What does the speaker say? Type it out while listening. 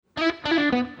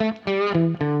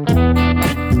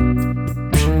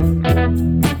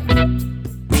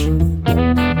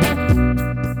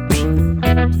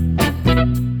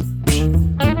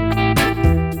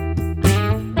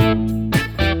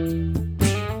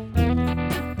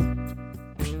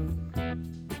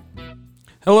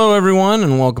Hello, everyone,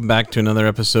 and welcome back to another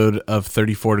episode of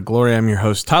 34 to Glory. I'm your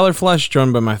host, Tyler Flesh,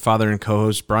 joined by my father and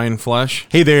co-host, Brian Flesh.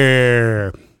 Hey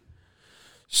there.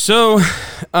 So,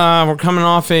 we're coming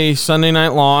off a Sunday night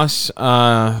loss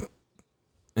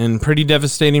in pretty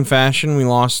devastating fashion. We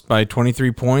lost by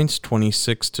 23 points,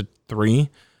 26-3.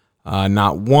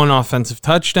 Not one offensive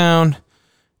touchdown,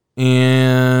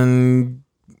 and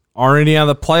already out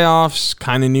of the playoffs.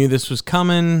 Kind of knew this was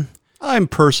coming. I'm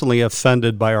personally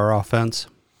offended by our offense.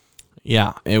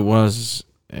 Yeah, it was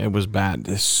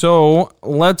bad. So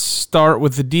let's start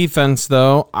with the defense,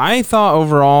 though. I thought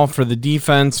overall for the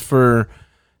defense, for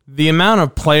the amount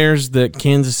of players that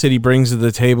Kansas City brings to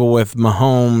the table with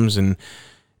Mahomes and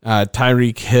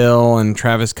Tyreek Hill and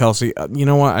Travis Kelce, you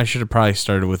know what? I should have probably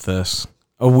started with this.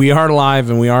 We are live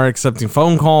and we are accepting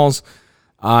phone calls.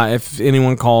 If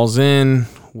anyone calls in,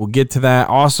 we'll get to that.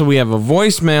 Also, we have a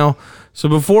voicemail. So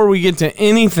before we get to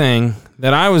anything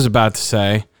that I was about to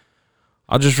say,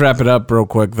 I'll just wrap it up real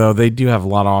quick, though. They do have a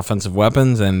lot of offensive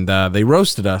weapons, and they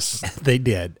roasted us. They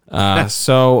did.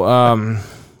 So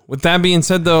with that being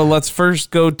said, though, let's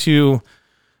first go to,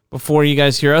 before you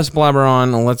guys hear us blabber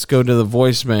on, let's go to the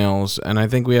voicemails. And I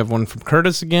think we have one from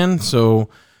Curtis again. So,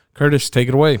 Curtis, take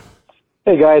it away.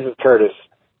 Hey, guys, it's Curtis.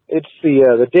 It's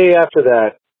the day after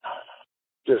that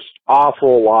just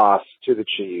awful loss to the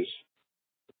Chiefs.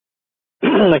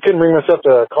 I couldn't bring myself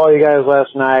to call you guys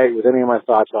last night with any of my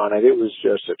thoughts on it. It was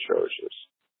just atrocious.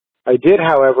 I did,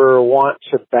 however, want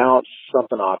to bounce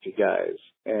something off you guys.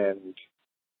 And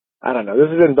I don't know, this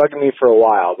has been bugging me for a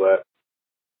while, but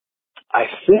I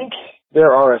think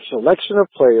there are a selection of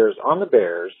players on the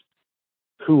Bears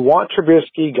who want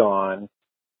Trubisky gone,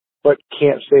 but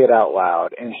can't say it out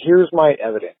loud. And here's my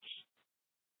evidence.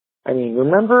 I mean,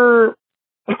 remember,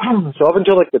 so up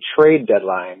until like the trade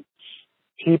deadline,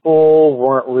 people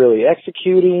weren't really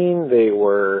executing. They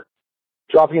were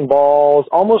dropping balls,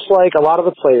 almost like a lot of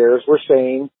the players were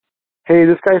saying, hey,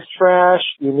 this guy's trash.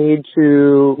 You need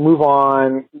to move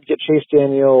on, get Chase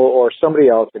Daniel or somebody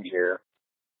else in here.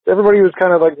 Everybody was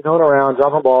kind of like going around,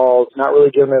 dropping balls, not really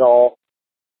giving it all.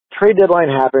 Trade deadline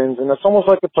happens, and it's almost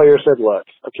like the player said, look,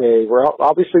 okay, we're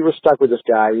stuck with this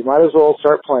guy. You might as well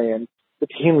start playing. The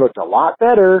team looked a lot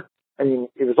better. I mean,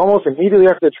 it was almost immediately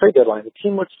after the trade deadline. The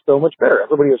team looked so much better.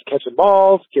 Everybody was catching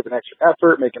balls, giving extra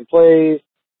effort, making plays.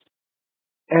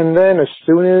 And then as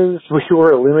soon as we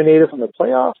were eliminated from the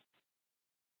playoffs,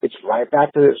 it's right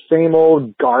back to the same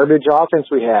old garbage offense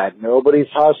we had. Nobody's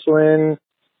hustling.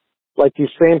 Like, these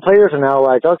same players are now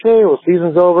like, okay, well,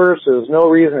 season's over, so there's no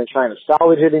reason to try to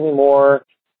salvage it anymore.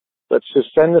 Let's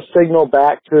just send the signal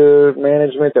back to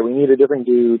management that we need a different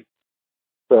dude.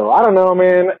 So, I don't know,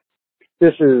 man.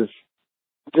 This is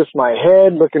just my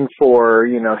head looking for,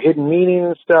 hidden meaning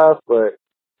and stuff, but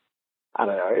I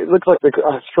don't know. It looks like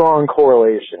a strong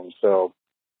correlation. So,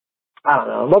 I don't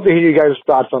know. I'd love to hear you guys'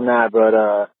 thoughts on that,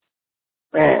 but,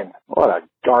 man, what a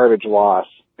garbage loss.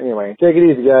 Anyway, take it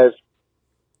easy, guys.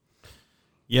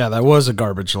 Yeah, that was a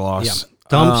garbage loss.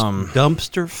 Yeah.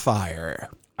 Dumpster fire.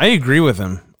 I agree with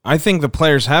him. I think the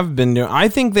players have been doing. I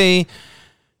think they.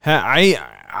 I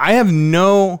have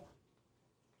no.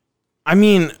 I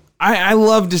mean, I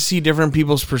love to see different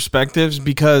people's perspectives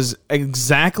because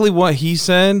exactly what he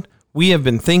said, we have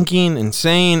been thinking and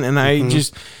saying, and I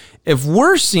just, if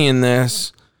we're seeing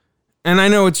this, and I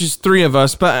know it's just three of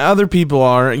us, but other people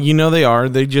are, they are.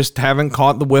 They just haven't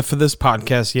caught the whiff of this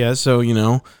podcast yet. So,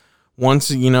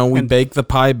 once, we bake the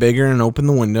pie bigger and open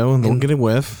the window and they'll get a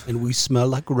whiff. And we smell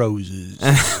like roses.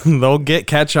 They'll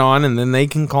catch on and then they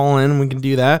can call in and we can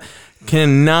do that.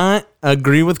 Cannot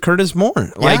agree with Curtis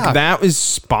more. Like, that is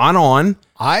spot on.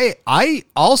 I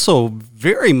also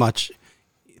very much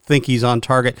think he's on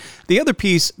target. The other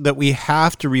piece that we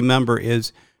have to remember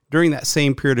is during that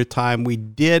same period of time, we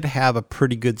did have a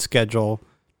pretty good schedule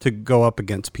to go up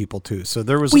against people too. So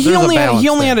there was, he only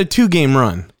had a 2-game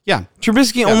run. Yeah.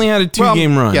 Trubisky only had a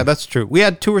 2-game run. Yeah, that's true. We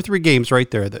had 2 or 3 games right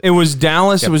there. It was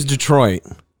Dallas. It was Detroit.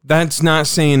 That's not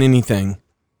saying anything.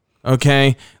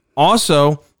 Okay.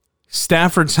 Also,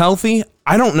 Stafford's healthy.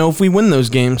 I don't know if we win those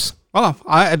games. Oh,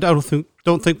 I don't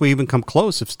think we even come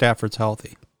close if Stafford's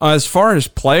healthy. As far as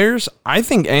players, I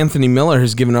think Anthony Miller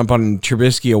has given up on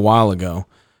Trubisky a while ago.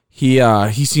 He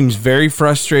seems very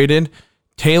frustrated.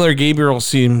 Taylor Gabriel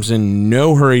seems in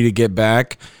no hurry to get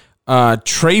back.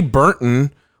 Trey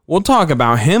Burton, we'll talk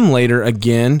about him later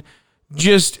again.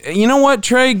 just, you know what,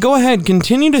 Trey? Go ahead.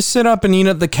 Continue to sit up and eat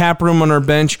at the cap room on our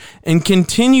bench and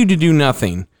continue to do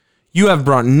nothing. You have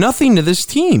brought nothing to this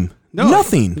team.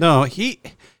 Nothing. No, he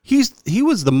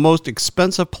was the most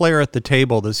expensive player at the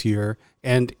table this year.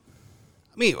 And,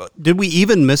 I mean, did we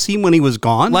even miss him when he was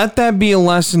gone? Let that be a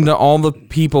lesson to all the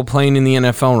people playing in the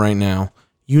NFL right now.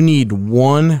 You need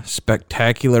one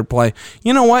spectacular play.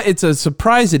 You know what? It's a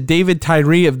surprise that David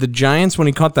Tyree of the Giants, when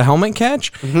he caught the helmet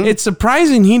catch, it's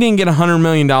surprising he didn't get $100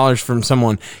 million from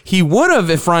someone. He would have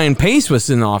if Ryan Pace was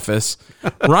in office.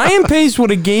 Ryan Pace would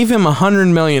have gave him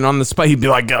 $100 million on the spot. He'd be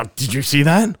like, oh, did you see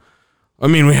that? I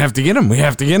mean, we have to get him. We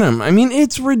have to get him. I mean,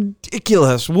 it's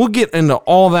ridiculous. We'll get into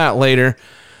all that later.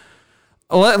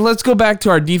 Let's go back to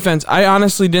our defense. I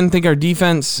honestly didn't think our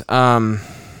defense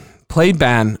played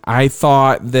bad. I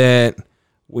thought that,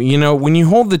 you know, when you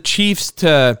hold the Chiefs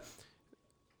to,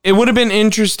 it would have been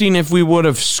interesting if we would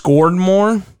have scored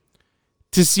more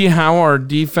to see how our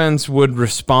defense would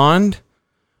respond.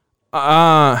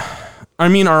 Our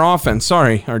offense.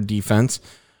 Sorry, our defense.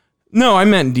 No, I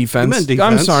meant defense. You meant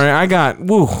defense. I'm sorry. I got,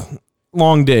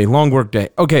 long day, long work day.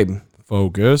 Okay,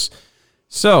 focus.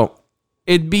 So,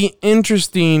 it'd be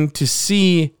interesting to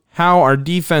see how our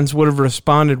defense would have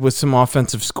responded with some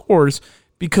offensive scores,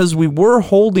 because we were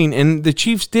holding, and the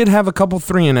Chiefs did have a couple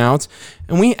 3-and-outs,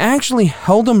 and we actually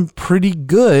held them pretty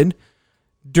good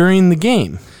during the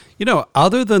game. You know,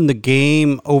 other than the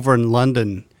game over in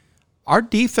London, our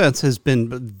defense has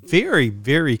been very,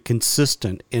 very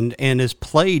consistent and has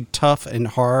played tough and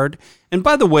hard. And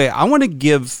by the way, I want to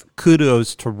give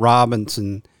kudos to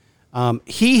Robinson.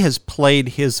 He has played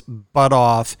his butt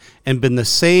off and been the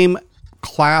same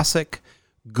classic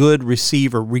good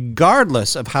receiver,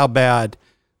 regardless of how bad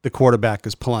the quarterback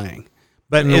is playing.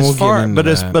 But as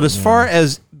far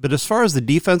as the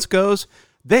defense goes,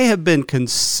 they have been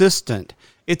consistent.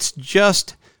 It's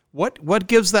just what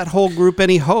gives that whole group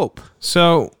any hope?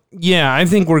 So yeah, I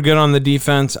think we're good on the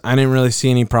defense. I didn't really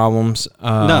see any problems.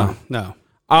 No.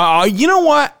 You know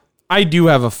what? I do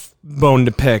have a bone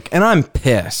to pick, and I'm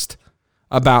pissed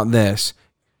about this.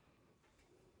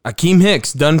 Akeem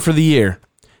Hicks done for the year.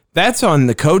 That's on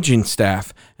the coaching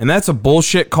staff, and that's a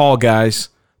bullshit call, guys.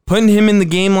 Putting him in the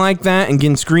game like that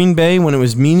against Green Bay when it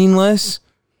was meaningless,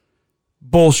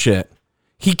 bullshit.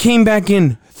 He came back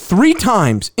in 3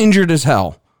 times, injured as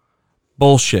hell.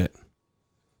 Bullshit.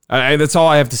 That's all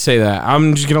I have to say that.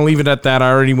 I'm just going to leave it at that. I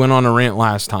already went on a rant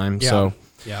last time.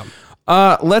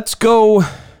 Let's go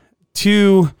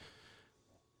to...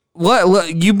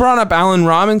 You brought up Allen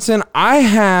Robinson. I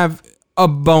have a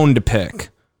bone to pick.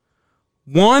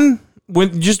 One,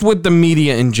 with the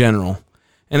media in general,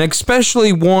 and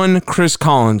especially one Chris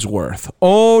Collinsworth.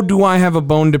 Oh, do I have a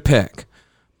bone to pick?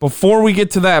 Before we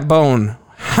get to that bone,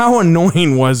 how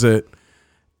annoying was it?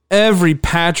 Every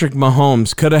Patrick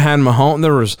Mahomes could have had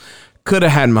Mahomes. Could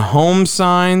have had Mahomes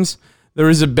signs. There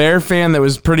was a Bear fan that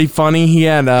was pretty funny. He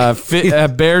had a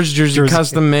Bears jersey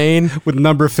custom made with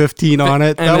number 15 on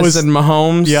it. And that was said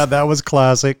Mahomes. Yeah, that was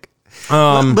classic.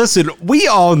 Listen, we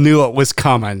all knew it was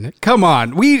coming. Come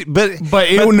on,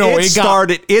 it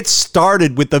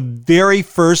started with the very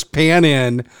first pan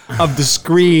in of the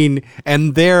screen,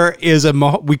 and there is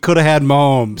we could have had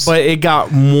Mahomes, but it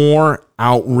got more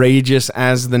outrageous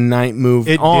as the night moved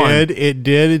on. It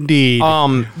did indeed.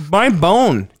 My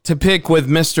bone to pick with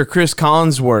Mr. Chris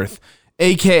Collinsworth,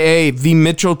 aka the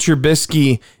Mitchell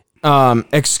Trubisky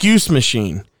excuse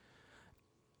machine.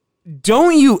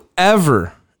 Don't you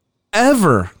ever,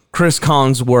 Chris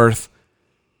Collinsworth,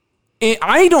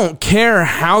 I don't care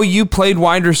how you played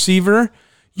wide receiver,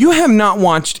 you have not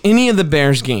watched any of the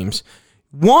Bears games.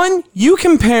 One, you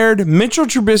compared Mitchell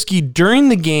Trubisky during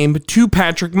the game to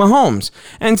Patrick Mahomes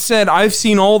and said, I've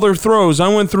seen all their throws. I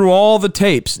went through all the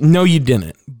tapes. No, you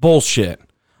didn't. Bullshit.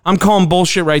 I'm calling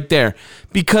bullshit right there,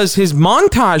 because his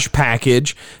montage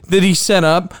package that he set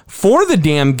up for the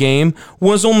damn game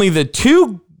was only the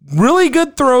 2 really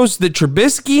good throws that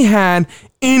Trubisky had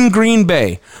in Green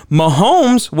Bay.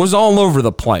 Mahomes was all over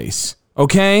the place,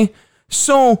 okay?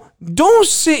 So don't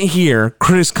sit here,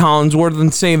 Chris Collinsworth,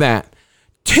 and say that.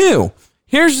 2,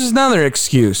 here's another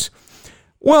excuse.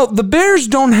 Well, the Bears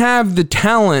don't have the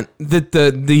talent that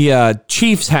the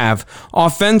Chiefs have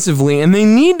offensively, and they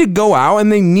need to go out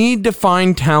and they need to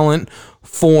find talent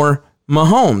for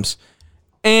Mahomes.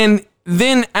 And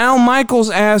then Al Michaels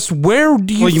asked, where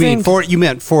do you think... You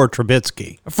meant for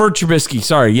Trubisky. For Trubisky,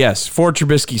 sorry, yes. For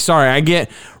Trubisky, sorry. I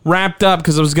get wrapped up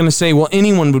because I was going to say, well,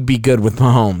 anyone would be good with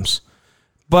Mahomes.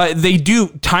 But they do.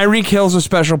 Tyreek Hill's a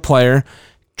special player.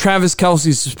 Travis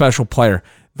Kelce's a special player.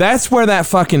 That's where that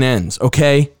fucking ends,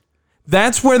 okay?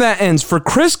 That's where that ends. For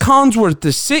Chris Collinsworth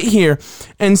to sit here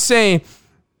and say,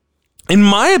 in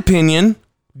my opinion,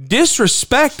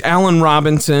 disrespect Allen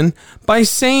Robinson by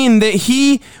saying that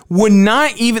he would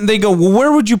not even, they go, well,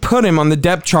 where would you put him on the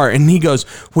depth chart? And he goes,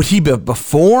 would he be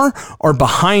before or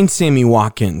behind Sammy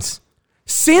Watkins?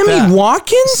 Sammy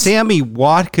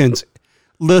Watkins?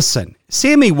 Listen,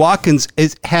 Sammy Watkins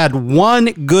has had one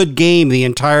good game the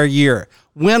entire year.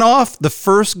 Went off the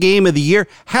first game of the year,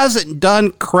 hasn't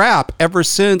done crap ever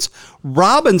since.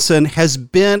 Robinson has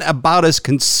been about as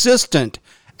consistent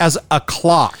as a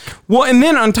clock. Well, and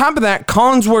then on top of that,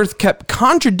 Collinsworth kept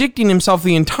contradicting himself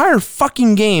the entire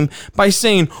fucking game by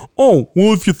saying, oh,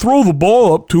 well, if you throw the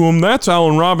ball up to him, that's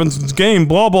Allen Robinson's game,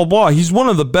 blah, blah, blah. He's one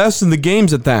of the best in the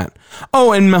games at that.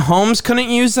 Oh, and Mahomes couldn't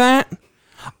use that?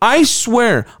 I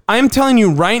swear, I'm telling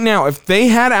you right now, if they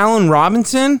had Allen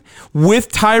Robinson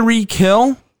with Tyreek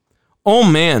Hill, oh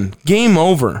man, game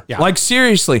over. Yeah. Like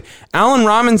seriously, Allen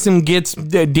Robinson gets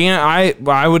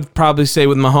I would probably say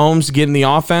with Mahomes getting the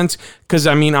offense, because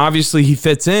I mean obviously he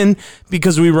fits in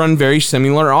because we run very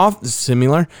similar offenses.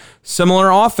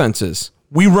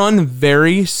 We run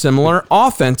very similar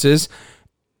offenses.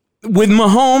 With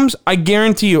Mahomes, I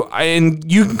guarantee you,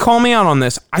 and you can call me out on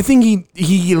this, I think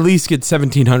he at least gets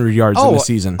 1,700 yards in the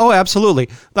season. Oh, absolutely.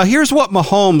 Now, here's what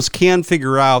Mahomes can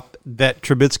figure out that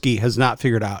Trubisky has not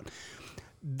figured out.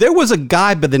 There was a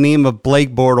guy by the name of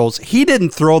Blake Bortles. He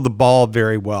didn't throw the ball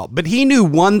very well, but he knew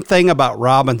one thing about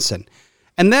Robinson,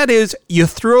 and that is you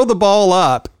throw the ball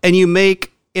up and you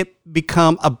make it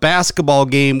become a basketball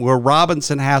game where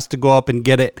Robinson has to go up and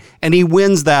get it, and he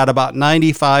wins that about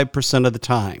 95% of the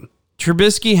time.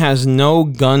 Trubisky has no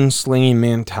gunslinging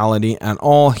mentality at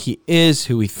all. He is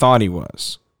who he thought he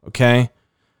was, okay?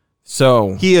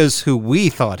 So he is who we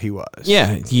thought he was.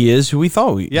 Yeah, he is who we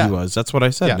thought he was. That's what I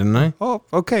said, didn't I? Oh,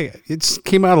 okay. It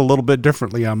came out a little bit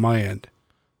differently on my end.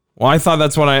 Well, I thought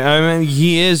that's what I mean,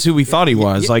 he is who we thought he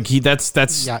was. Like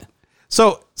that's yeah.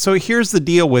 So here's the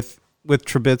deal with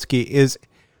Trubisky is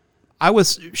I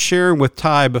was sharing with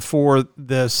Ty before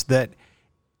this that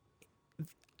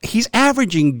he's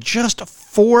averaging just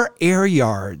 4 air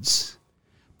yards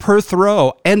per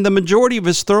throw, and the majority of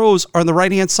his throws are on the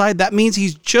right-hand side. That means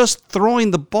he's just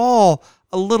throwing the ball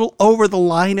a little over the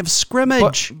line of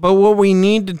scrimmage. But what we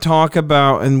need to talk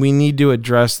about and we need to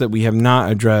address that we have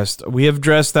not addressed, we have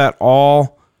addressed that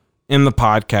all in the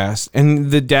podcast, and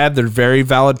they're very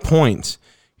valid points.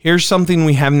 Here's something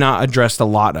we have not addressed a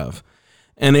lot of,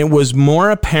 and it was more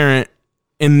apparent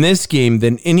in this game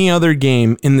than any other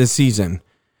game in the season.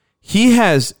 He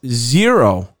has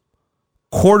zero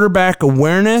quarterback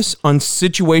awareness on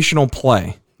situational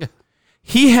play.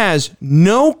 He has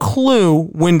no clue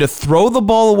when to throw the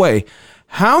ball away.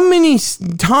 How many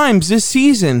times this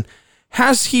season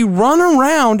has he run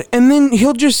around and then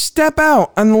he'll just step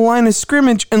out on the line of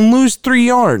scrimmage and lose 3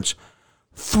 yards?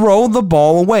 Throw the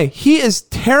ball away. He is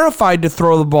terrified to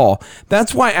throw the ball.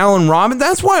 That's why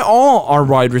that's why all our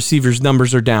wide receivers'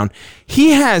 numbers are down.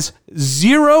 He has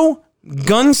zero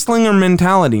gunslinger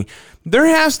mentality. There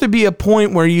has to be a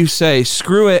point where you say,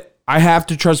 screw it, I have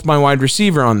to trust my wide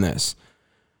receiver on this.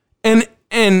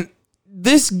 And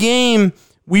this game,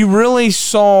 we really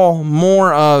saw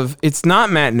more of, it's not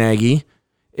Matt Nagy.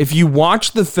 If you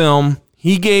watch the film,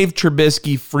 he gave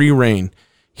Trubisky free rein.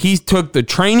 He took the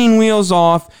training wheels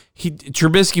off.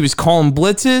 Trubisky was calling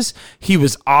blitzes. He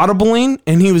was audibling,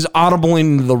 and he was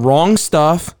audibling the wrong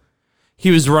stuff.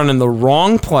 He was running the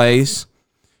wrong plays.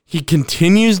 He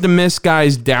continues to miss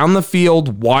guys down the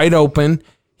field wide open.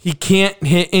 He can't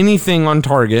hit anything on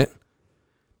target.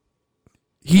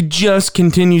 He just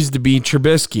continues to be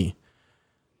Trubisky.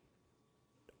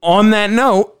 On that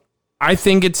note, I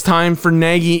think it's time for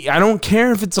Nagy. I don't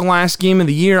care if it's the last game of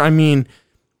the year. I mean,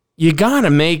 the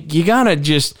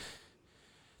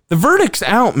verdict's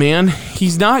out, man.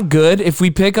 He's not good. If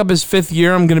we pick up his 5th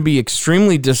year, I'm going to be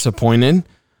extremely disappointed.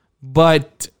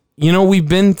 But, we've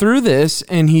been through this,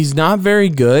 and he's not very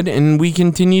good, and we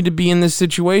continue to be in this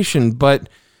situation. But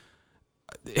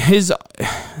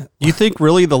you think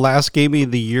really the last game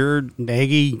of the year,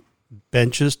 Nagy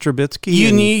benches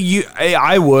Trubisky?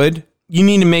 I would. You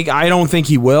need to make, I don't think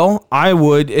he will. I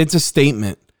would. It's a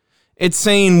statement. It's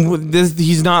saying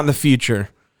he's not in the future.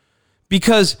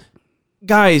 Because,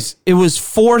 guys, it was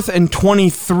 4th and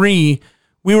 23.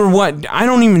 We were I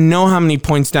don't even know how many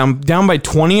points down by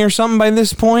 20 or something by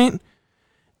this point.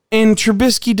 And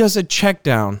Trubisky does a check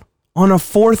down on a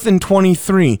 4th and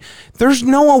 23. There's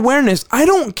no awareness. I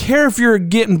don't care if you're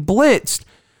getting blitzed.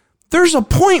 There's a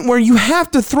point where you have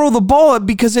to throw the ball up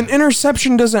because an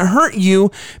interception doesn't hurt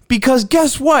you, because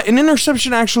guess what? An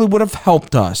interception actually would have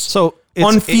helped us. So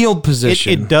on field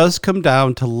position. It does come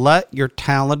down to let your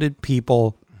talented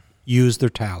people use their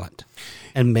talent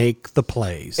and make the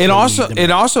plays. It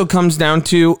also comes down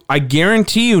to, I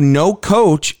guarantee you, no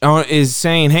coach is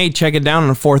saying, "Hey, check it down on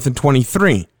a 4th and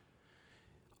 23."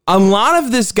 A lot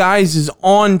of this, guys, is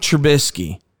on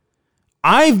Trubisky.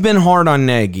 I've been hard on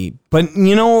Nagy, but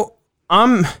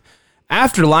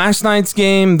after last night's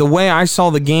game, the way I saw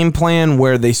the game plan,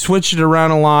 where they switched it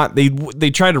around a lot,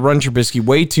 they tried to run Trubisky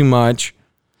way too much.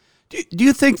 Do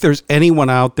you think there's anyone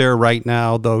out there right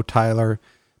now, though, Tyler,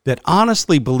 that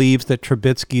honestly believes that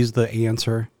Trubisky's the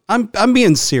answer? I'm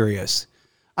being serious.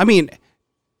 I mean,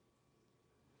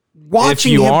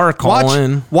 watching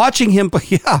him,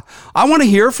 yeah, I want to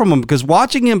hear from him, because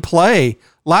watching him play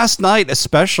last night,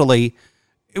 especially,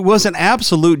 it was an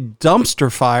absolute dumpster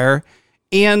fire,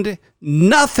 and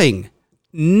nothing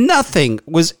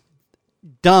was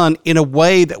done in a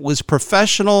way that was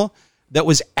professional, that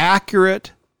was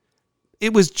accurate.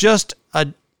 It was just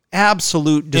an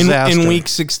absolute disaster. In week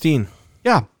 16.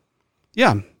 Yeah.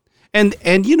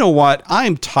 And you know what?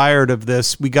 I'm tired of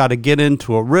this. We got to get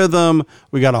into a rhythm.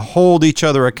 We got to hold each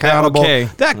other accountable. Okay.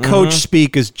 That coach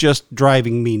speak is just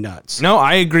driving me nuts. No,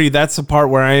 I agree. That's the part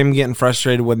where I am getting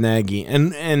frustrated with Nagy.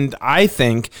 And I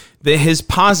think that his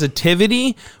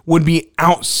positivity would be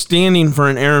outstanding for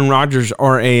an Aaron Rodgers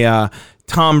or a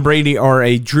Tom Brady or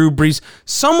a Drew Brees.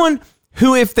 Someone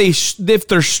who, if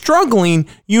they're struggling,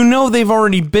 they've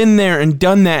already been there and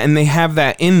done that, and they have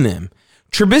that in them.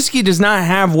 Trubisky does not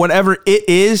have whatever it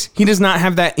is. He does not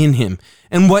have that in him.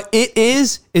 And what it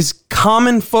is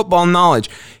common football knowledge.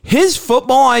 His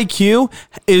football IQ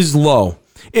is low.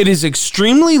 It is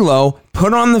extremely low.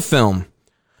 Put on the film.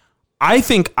 I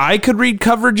think I could read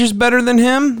coverages better than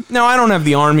him. Now, I don't have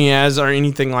the Army as or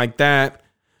anything like that.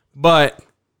 But,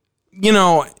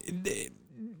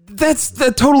 that's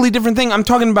a totally different thing. I'm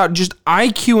talking about just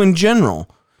IQ in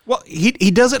general. Well, he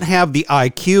doesn't have the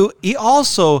IQ. He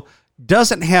also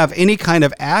doesn't have any kind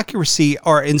of accuracy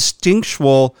or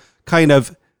instinctual kind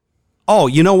of, oh,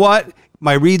 you know what?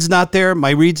 My read's not there. My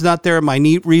read's not there. My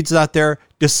read's not there.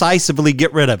 Decisively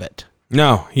get rid of it.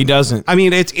 No, he doesn't. I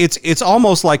mean, it's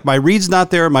almost like my read's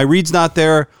not there. My read's not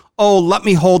there. Oh, let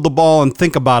me hold the ball and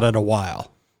think about it a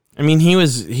while. I mean, he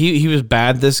was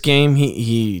bad this game.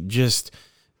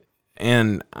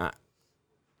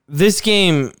 This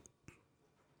game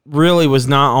really was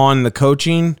not on the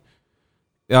coaching.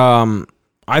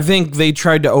 I think they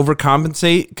tried to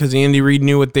overcompensate because Andy Reid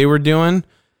knew what they were doing.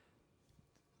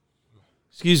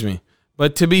 Excuse me.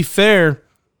 But to be fair,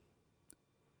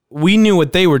 we knew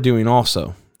what they were doing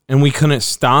also, and we couldn't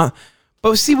stop.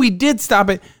 But see, we did stop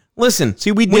it. Listen,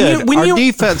 see, we did. Our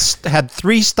defense had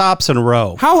 3 stops in a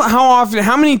row.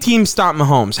 How many teams stop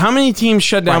Mahomes? How many teams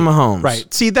shut down Mahomes?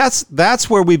 Right. See, that's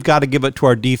where we've got to give it to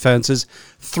our defenses.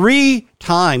 3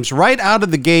 times right out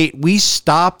of the gate, we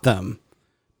stopped them.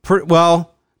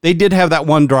 Well, they did have that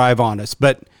one drive on us,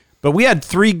 but we had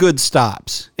 3 good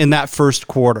stops in that first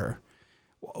quarter.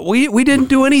 We didn't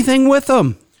do anything with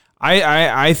them.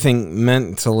 I think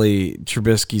mentally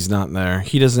Trubisky's not there.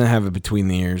 He doesn't have it between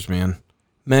the ears, man.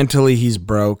 Mentally, he's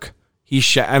broke.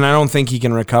 And I don't think he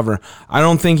can recover. I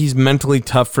don't think he's mentally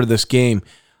tough for this game.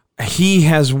 He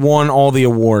has won all the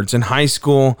awards. In high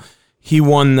school, he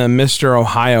won the Mr.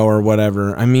 Ohio or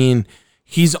whatever. I mean,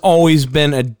 he's always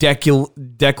been a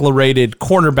declarated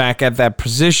quarterback at that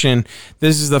position.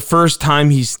 This is the first time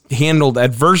he's handled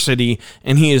adversity,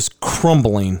 and he is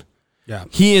crumbling. Yeah.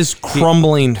 He is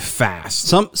crumbling fast.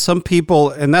 Some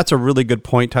people, and that's a really good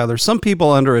point, Tyler, some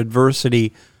people under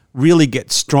adversity really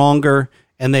get stronger,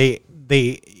 and they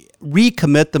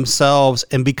recommit themselves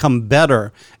and become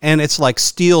better, and it's like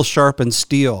steel sharpens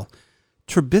steel.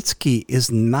 Trubisky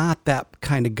is not that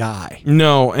kind of guy.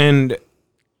 No, and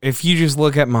if you just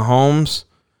look at Mahomes,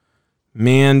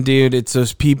 man, dude, it's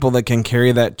those people that can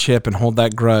carry that chip and hold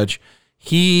that grudge.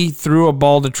 He threw a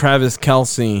ball to Travis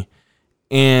Kelce,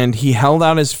 and he held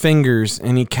out his fingers,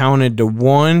 and he counted to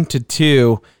 1 to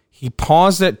 2. He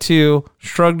paused at 2,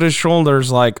 shrugged his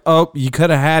shoulders like, oh, you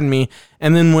could have had me,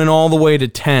 and then went all the way to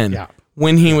 10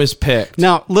 when he was picked.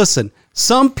 Now, listen,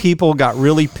 some people got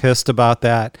really pissed about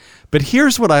that, but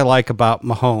here's what I like about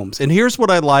Mahomes, and here's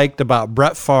what I liked about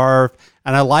Brett Favre,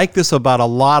 and I like this about a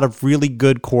lot of really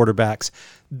good quarterbacks.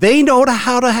 They know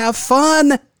how to have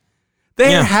fun.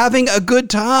 They're having a good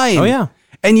time. Oh, yeah.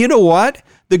 And you know what?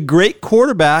 The great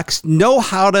quarterbacks know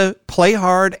how to play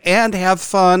hard and have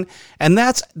fun, and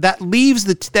that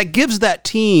gives that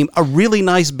team a really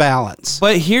nice balance.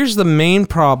 But here's the main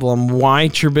problem why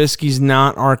Trubisky's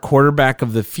not our quarterback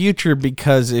of the future,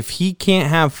 because if he can't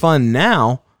have fun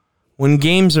now, when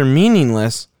games are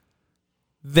meaningless,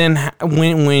 than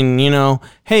when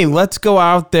hey, let's go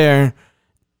out there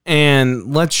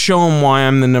and let's show them why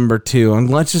I'm the number 2, and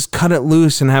let's just cut it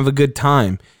loose and have a good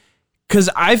time. Because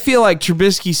I feel like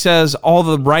Trubisky says all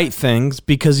the right things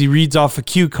because he reads off a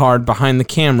cue card behind the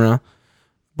camera,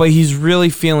 but he's really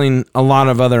feeling a lot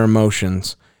of other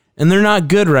emotions. And they're not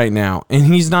good right now, and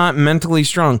he's not mentally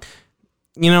strong.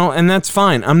 And that's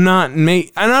fine. I'm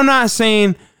not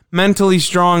saying mentally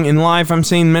strong in life. I'm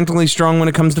saying mentally strong when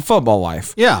it comes to football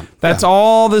life. Yeah. That's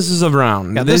all this is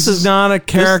around. Yeah, this is not a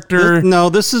character.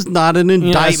 This is not an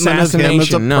indictment of him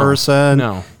as a person.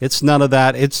 No. It's none of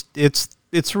that.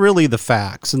 It's really the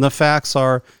facts. And the facts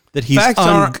are that he's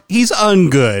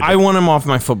ungood. I want him off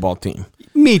my football team.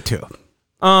 Me too.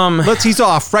 He's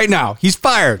off right now. He's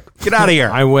fired. Get out of here.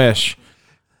 I wish.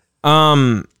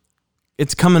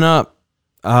 It's coming up.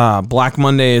 Black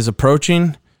Monday is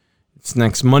approaching. It's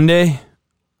next Monday.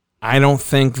 I don't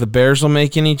think the Bears will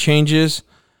make any changes.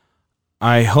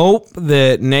 I hope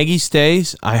that Nagy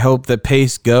stays. I hope that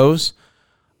Pace goes.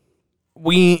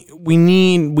 We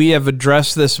have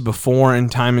addressed this before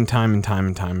and time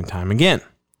again.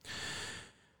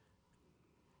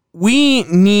 We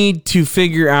need to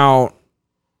figure out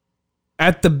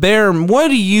what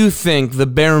do you think the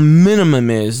bare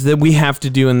minimum is that we have to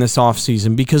do in this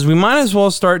offseason? Because we might as well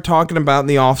start talking about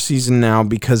the offseason now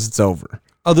because it's over.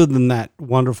 Other than that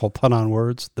wonderful pun on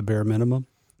words, the bare minimum.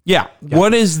 Yeah.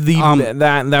 What is the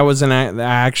that was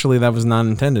actually that was not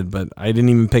intended, but I didn't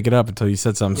even pick it up until you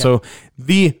said something. Yeah. So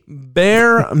the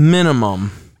bare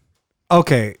minimum.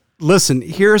 Okay, listen,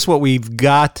 here's what we've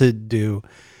got to do.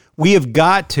 We have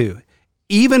got to,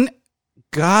 even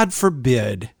God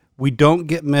forbid, we don't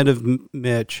get rid of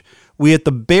Mitch. We, at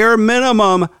the bare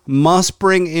minimum, must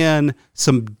bring in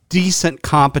some decent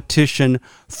competition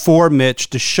for Mitch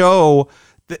to show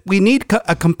that we need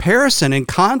a comparison and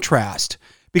contrast.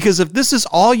 Because if this is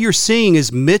all you're seeing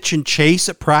is Mitch and Chase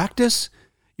at practice,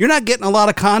 you're not getting a lot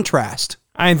of contrast.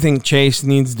 I think Chase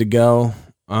needs to go.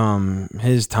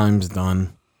 His time's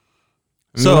done.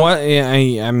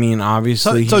 I mean,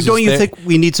 obviously. So don't you think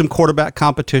we need some quarterback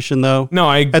competition, though? No,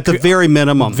 at the very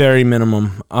minimum. Very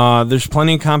minimum. There's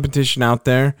plenty of competition out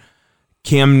there.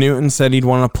 Cam Newton said he'd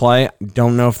want to play.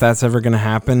 Don't know if that's ever going to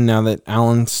happen now that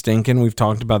Allen's stinking. We've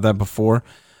talked about that before.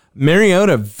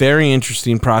 Mariota, very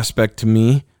interesting prospect to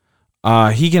me.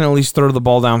 He can at least throw the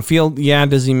ball downfield. Yeah,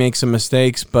 does he make some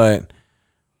mistakes? But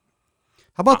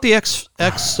how about the ex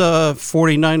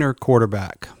 49er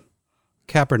quarterback,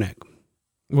 Kaepernick?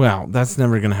 Well, that's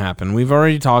never going to happen. We've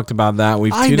already talked about that.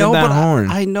 We've tooted that horn.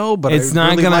 I know, but it's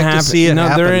not going to happen. To see it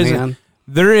happen,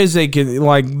 there is a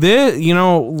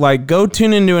go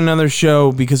tune into another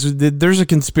show because there's a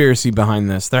conspiracy behind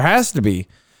this. There has to be.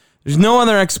 There's no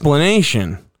other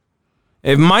explanation.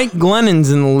 If Mike Glennon's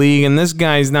in the league and this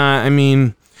guy's not, I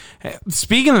mean,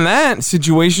 speaking of that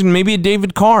situation, maybe a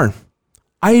David Carr.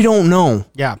 I don't know.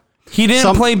 Yeah. He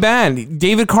didn't play bad.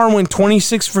 David Carr went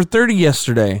 26 for 30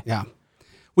 yesterday. Yeah.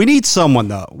 We need someone,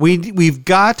 though. We've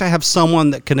got to have someone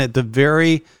that can, at the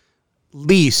very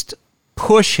least,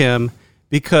 push him,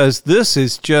 because this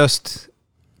is just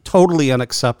totally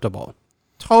unacceptable.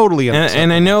 Totally unacceptable.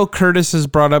 And I know Curtis has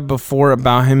brought up before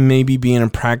about him maybe being a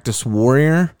practice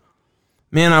warrior.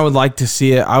 Man, I would like to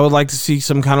see it. I would like to see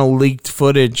some kind of leaked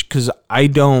footage, because I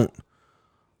don't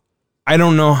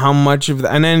know how much of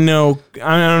that, and I know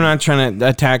I'm not trying to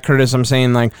attack Curtis. I'm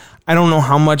saying, like, I don't know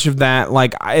how much of that,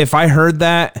 like, if I heard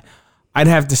that, I'd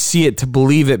have to see it to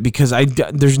believe it, because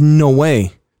there's no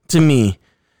way to me.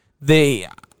 Do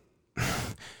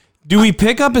we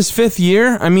pick up his 5th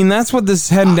year? I mean, that's what this is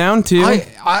heading down to.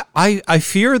 I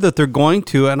fear that they're going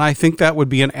to, and I think that would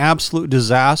be an absolute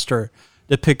disaster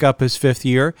to pick up his 5th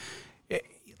year.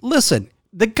 Listen,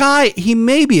 the guy, he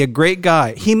may be a great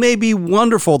guy. He may be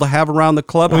wonderful to have around the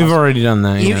clubhouse. We've already done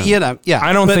that. Yeah.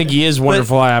 I don't think he is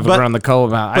wonderful to have around the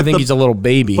clubhouse. I think he's a little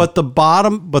baby. But the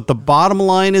bottom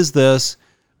line is this: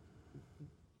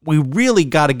 we really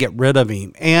got to get rid of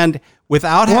him, and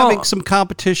without having some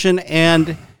competition,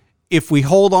 and if we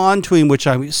hold on to him, which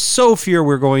I so fear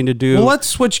we're going to do. Well, let's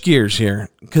switch gears here,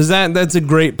 because that's a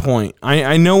great point.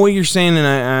 I know what you're saying, and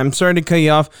I'm sorry to cut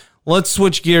you off. Let's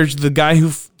switch gears to the guy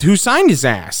who signed his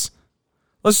ass.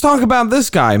 Let's talk about this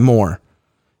guy more,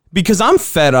 because I'm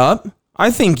fed up.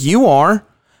 I think you are.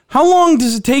 How long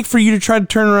does it take for you to try to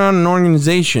turn around an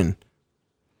organization?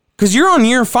 Because you're on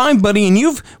year 5, buddy, and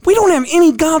we don't have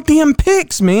any goddamn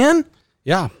picks, man.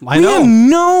 Yeah, I know. We have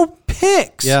no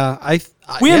picks. Yeah,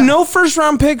 we have no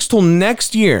first-round picks till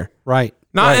next year. Right.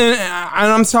 And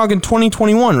I'm talking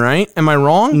 2021, right? Am I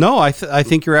wrong? No, I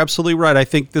think you're absolutely right. I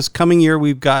think this coming year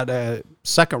we've got a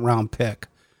 2nd-round pick.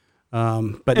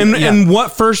 And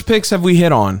what first picks have we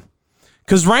hit on?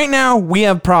 Because right now we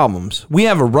have problems. We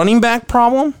have a running back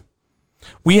problem,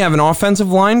 we have an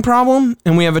offensive line problem,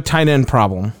 and we have a tight end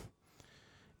problem.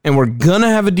 And we're going to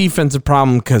have a defensive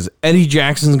problem because Eddie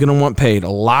Jackson's going to want paid. A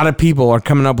lot of people are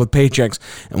coming up with paychecks,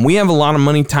 and we have a lot of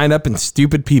money tied up in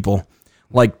stupid people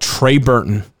like Trey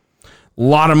Burton. A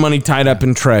lot of money tied up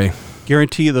in Trey.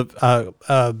 Guarantee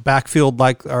the backfield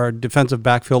our defensive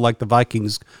backfield like the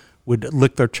Vikings would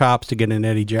lick their chops to get an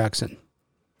Eddie Jackson.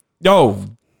 Oh,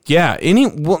 yeah.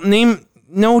 Name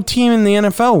no team in the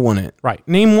NFL won it. Right.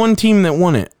 Name one team that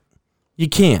won it. You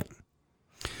can't.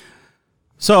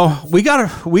 So we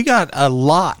got a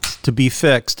lot to be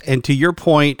fixed. And to your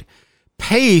point,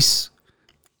 pace,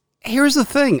 here's the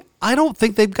thing. I don't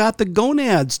think they've got the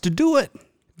gonads to do it.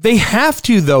 They have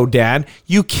to, though, Dad.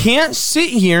 You can't sit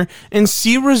here and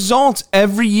see results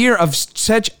every year of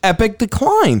such epic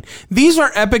decline. These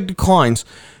are epic declines.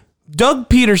 Doug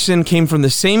Peterson came from the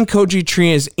same coaching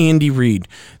tree as Andy Reid.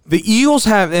 The Eagles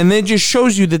have, and it just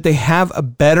shows you that they have a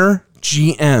better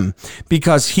GM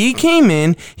because he came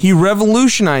in, he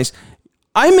revolutionized.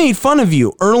 I made fun of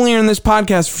you earlier in this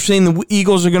podcast for saying the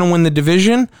Eagles are going to win the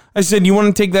division. I said, you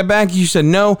want to take that back? You said,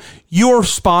 no, you're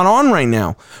spot on right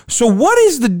now. So what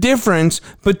is the difference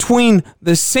between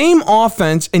the same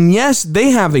offense, and yes, they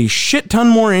have a shit ton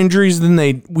more injuries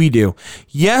than we do.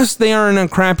 Yes, they are in a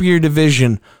crappier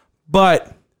division,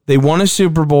 but they won a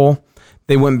Super Bowl.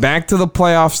 They went back to the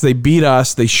playoffs. They beat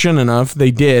us. They shouldn't have.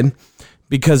 They did.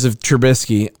 Because of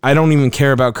Trubisky. I don't even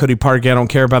care about Cody Parkey. I don't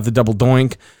care about the double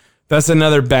doink. That's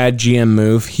another bad GM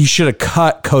move. He should have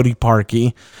cut Cody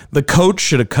Parkey. The coach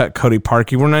should have cut Cody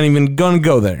Parkey. We're not even going to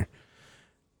go there.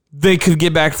 They could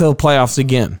get back to the playoffs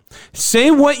again.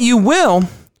 Say what you will,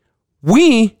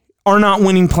 we are not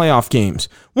winning playoff games.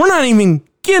 We're not even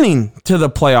getting to the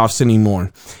playoffs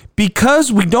anymore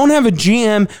because we don't have a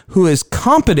GM who is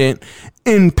competent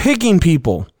in picking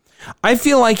people. I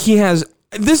feel like he has...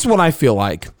 This is what I feel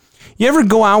like. You ever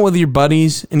go out with your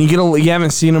buddies and you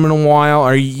haven't seen them in a while,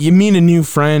 or you meet a new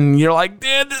friend and you're like,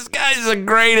 dude, this guy's the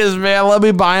greatest, man. Let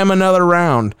me buy him another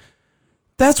round.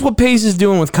 That's what Pace is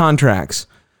doing with contracts.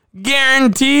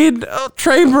 Guaranteed. Oh,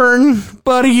 Trey Burton,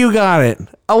 buddy, you got it.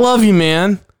 I love you,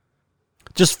 man.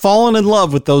 Just falling in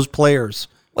love with those players.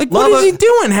 Like, what is he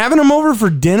doing? Having them over for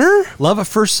dinner? Love at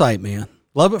first sight, man.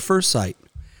 Love at first sight.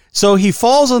 So he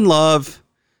falls in love.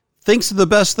 Thinks of the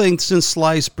best thing since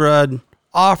sliced bread,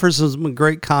 offers them a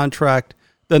great contract,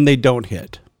 then they don't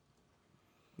hit.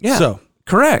 Yeah, so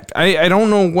correct. I don't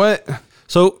know what.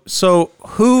 So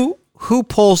who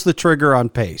pulls the trigger on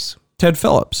Pace? Ted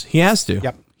Phillips. He has to.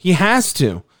 Yep. He has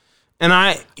to. And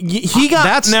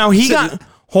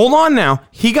hold on now.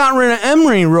 He got rid of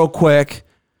Emery real quick,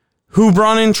 who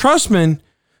brought in Trustman,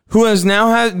 who has now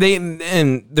had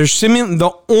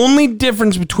the only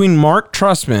difference between Mark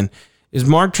Trustman is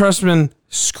Mark Trustman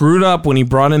screwed up when he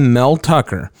brought in Mel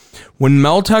Tucker. When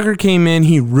Mel Tucker came in,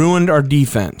 he ruined our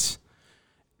defense.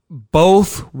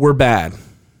 Both were bad.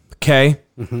 Okay?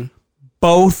 Mm-hmm.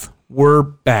 Both were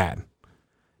bad.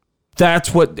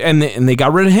 That's what, and they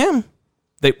got rid of him.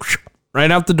 They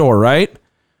right out the door, right?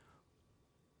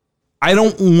 I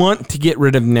don't want to get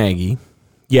rid of Nagy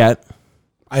yet.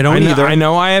 I don't either. I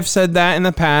know I have said that in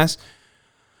the past,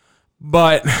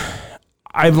 but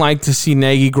I'd like to see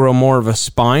Nagy grow more of a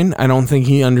spine. I don't think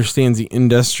he understands the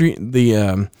industry,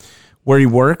 where he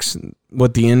works,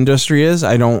 what the industry is.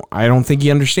 I don't think he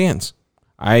understands.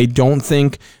 I don't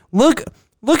think. Look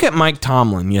at Mike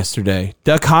Tomlin yesterday.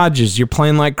 Duck Hodges, you're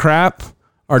playing like crap.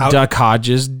 Or Duck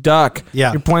Hodges, Duck.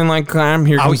 Yeah. You're playing like crap.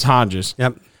 Here comes Hodges.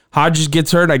 Yep. Hodges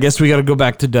gets hurt. I guess we got to go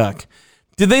back to Duck.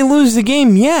 Did they lose the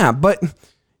game? Yeah, but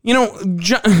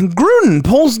Gruden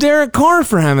pulls Derek Carr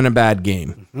for having a bad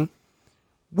game. Mm-hmm.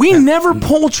 We never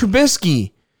pull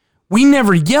Trubisky. We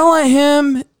never yell at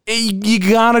him. You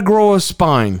got to grow a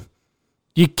spine.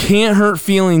 You can't hurt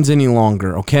feelings any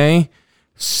longer, okay?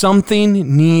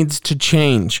 Something needs to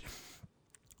change.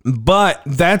 But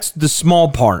that's the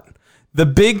small part. The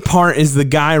big part is the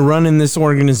guy running this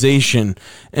organization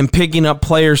and picking up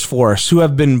players for us who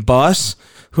have been busts,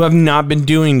 who have not been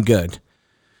doing good.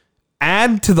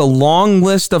 Add to the long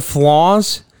list of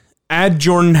flaws, add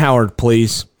Jordan Howard,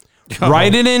 please.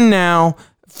 Write it in now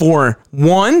for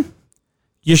 1,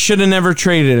 you should have never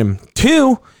traded him.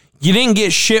 2, you didn't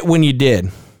get shit when you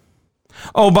did.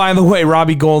 Oh, by the way,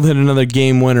 Robbie Gould hit another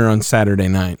game winner on Saturday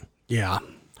night. Yeah.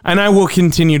 And I will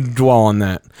continue to dwell on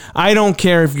that. I don't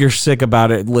care if you're sick about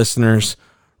it, listeners.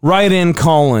 Write in,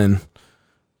 call in.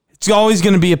 It's always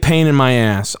going to be a pain in my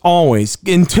ass. Always.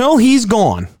 Until he's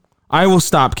gone, I will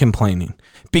stop complaining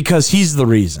because he's the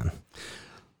reason.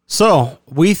 So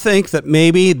we think that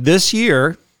maybe this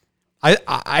year,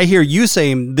 I hear you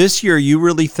saying this year you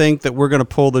really think that we're going to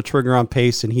pull the trigger on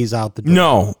Pace and he's out the door.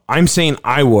 No, I'm saying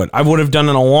I would. I would have done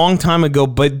it a long time ago,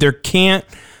 but there can't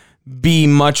be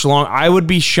much long. I would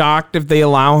be shocked if they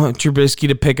allow Trubisky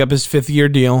to pick up his 5th-year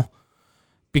deal,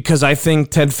 because I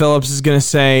think Ted Phillips is going to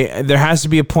say there has to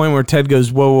be a point where Ted goes,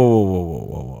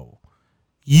 whoa.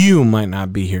 You might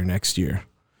not be here next year.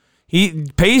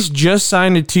 Pace just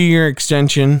signed a 2-year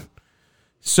extension.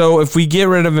 So if we get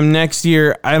rid of him next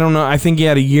year, I don't know. I think he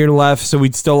had a year left, so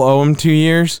we'd still owe him 2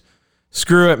 years.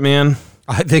 Screw it, man.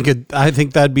 I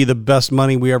think that'd be the best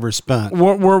money we ever spent.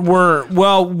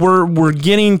 We're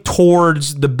getting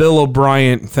towards the Bill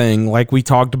O'Brien thing, like we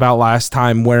talked about last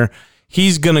time, where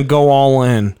he's gonna go all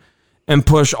in and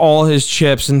push all his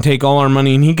chips and take all our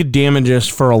money, and he could damage us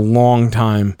for a long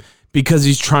time because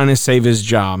he's trying to save his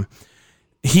job.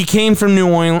 He came from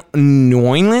New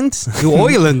Orleans? New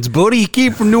Orleans, buddy. He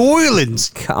came from New Orleans.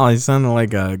 God, he sounded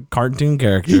like a cartoon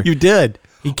character. You did.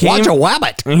 Watch a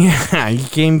wabbit. Yeah, he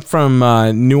came from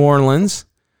New Orleans,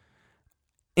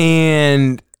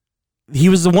 and he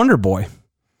was the Wonder Boy.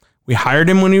 We hired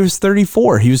him when he was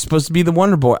 34. He was supposed to be the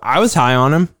Wonder Boy. I was high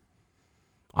on him.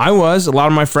 I was. A lot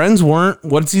of my friends weren't.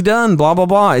 What's he done? Blah, blah,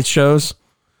 blah. It shows.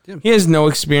 He has no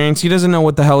experience. He doesn't know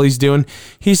what the hell he's doing.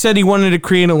 He said he wanted to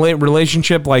create a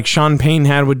relationship like Sean Payton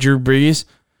had with Drew Brees.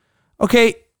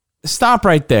 Okay, stop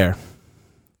right there.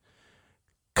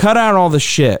 Cut out all the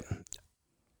shit.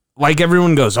 Like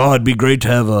everyone goes, oh, it'd be great to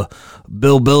have a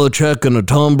Bill Belichick and a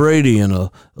Tom Brady and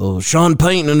a Sean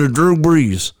Payton and a Drew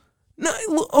Brees. No,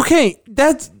 okay,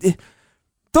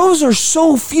 those are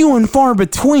so few and far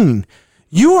between.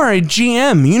 You are a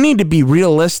GM. You need to be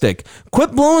realistic.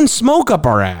 Quit blowing smoke up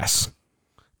our ass.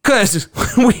 Because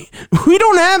we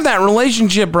don't have that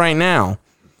relationship right now.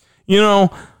 You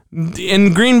know,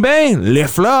 in Green Bay,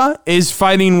 LeFleur is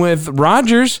fighting with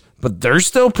Rodgers, but they're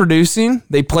still producing.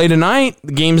 They play tonight.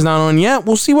 The game's not on yet.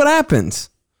 We'll see what happens.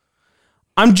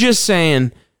 I'm just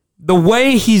saying, the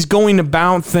way he's going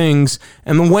about things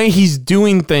and the way he's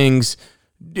doing things,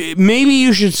 maybe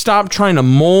you should stop trying to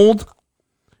mold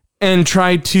and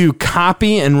try to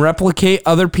copy and replicate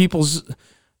other people's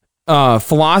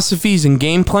philosophies and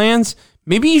game plans.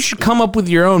 Maybe you should come up with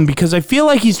your own, because I feel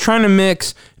like he's trying to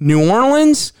mix New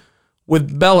Orleans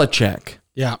with Belichick.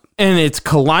 Yeah. And it's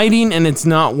colliding and it's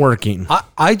not working.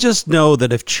 I just know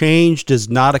that if change does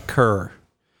not occur,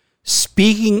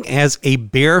 speaking as a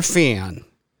Bear fan,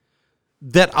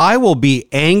 that I will be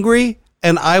angry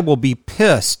and I will be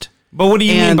pissed. But what do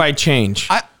you mean by change?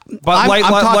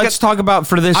 Let's talk about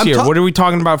for this year. What are we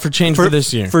talking about for change for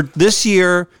this year? For this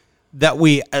year, that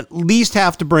we at least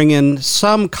have to bring in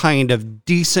some kind of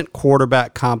decent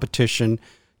quarterback competition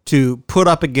to put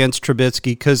up against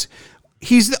Trubisky, because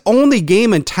he's the only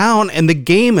game in town and the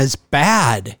game is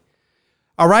bad.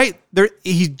 All right?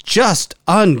 He's just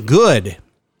ungood.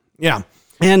 Yeah.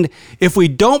 And if we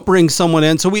don't bring someone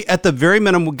in, so we at the very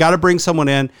minimum, we got to bring someone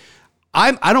in.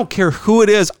 I don't care who it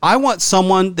is. I want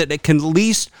someone that it can at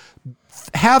least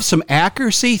have some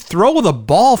accuracy, throw the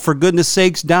ball, for goodness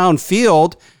sakes,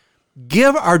 downfield,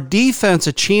 give our defense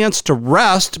a chance to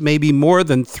rest maybe more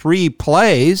than 3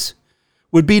 plays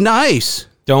would be nice.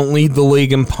 Don't lead the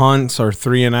league in punts or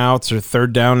 3 and outs or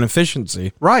third down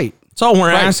efficiency. Right. That's all we're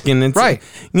asking. It's, right.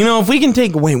 You know, if we can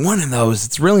take away one of those,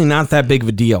 it's really not that big of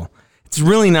a deal. It's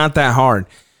really not that hard.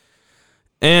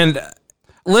 And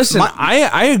listen,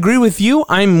 I agree with you.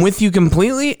 I'm with you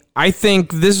completely. I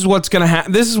think this is what's going to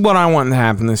happen. This is what I want to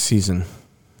happen this season.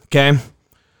 Okay?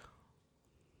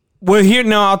 Well,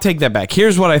 I'll take that back.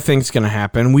 Here's what I think is going to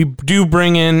happen. We do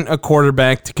bring in a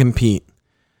quarterback to compete.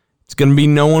 It's going to be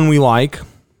no one we like,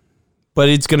 but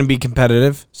it's going to be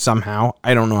competitive somehow.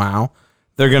 I don't know how.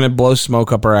 They're going to blow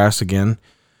smoke up our ass again.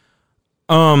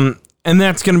 And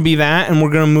that's going to be that, and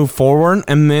we're going to move forward.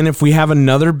 And then if we have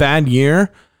another bad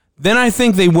year, then I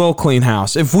think they will clean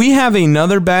house. If we have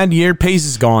another bad year, Pace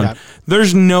is gone. Yeah.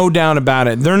 There's no doubt about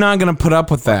it. They're not going to put up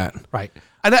with that. Right.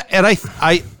 And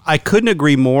I couldn't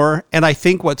agree more. And I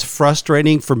think what's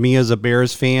frustrating for me as a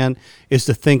Bears fan is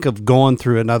to think of going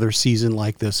through another season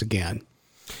like this again.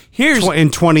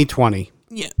 In 2020.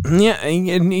 Yeah.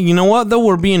 You know what, though?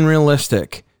 We're being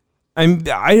realistic.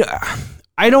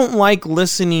 I don't like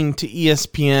listening to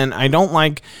ESPN. I don't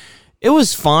like... It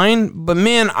was fine, but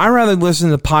man, I rather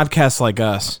listen to podcasts like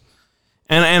us.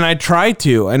 And I try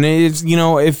to. And it's, you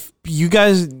know, if you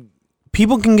guys...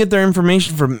 People can get their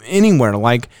information from anywhere.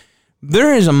 Like,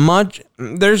 there's a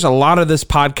lot of this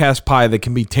podcast pie that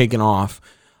can be taken off.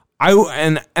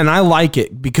 I like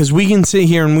it because we can sit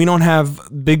here and we don't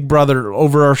have Big Brother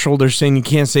over our shoulders saying you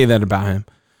can't say that about him.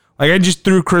 Like, I just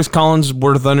threw Chris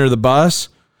Collinsworth under the bus.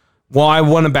 Well, I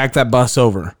want to back that bus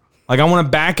over. Like, I want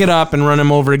to back it up and run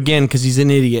him over again because he's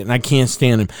an idiot and I can't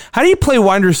stand him. How do you play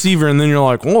wide receiver and then you're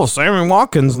like, well, Sammy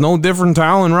Watkins, no different to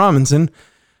Allen Robinson?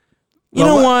 You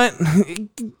know what?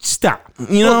 Stop.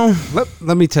 You know?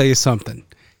 Let me tell you something.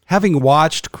 Having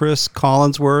watched Chris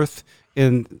Collinsworth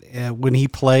when he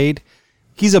played,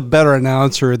 he's a better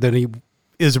announcer than he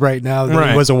is right now than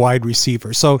he was a wide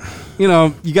receiver. So, you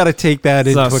got to take that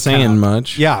into account. Not saying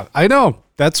much. Yeah, I know.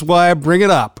 That's why I bring it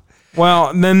up.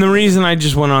 Well, then the reason I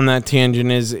just went on that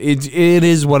tangent is it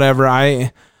is whatever.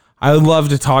 I would love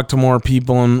to talk to more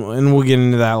people, and we'll get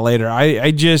into that later.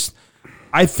 I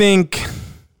think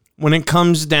when it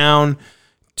comes down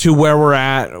to where we're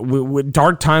at,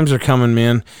 dark times are coming,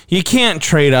 man. You can't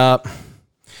trade up.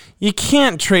 You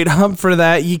can't trade up for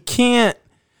that. You can't.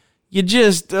 You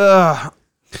just.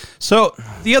 So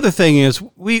the other thing is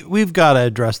we've got to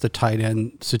address the tight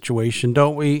end situation,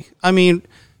 don't we? I mean,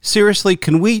 seriously,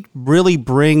 can we really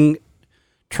bring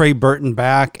Trey Burton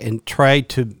back and try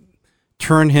to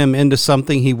turn him into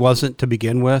something he wasn't to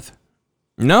begin with?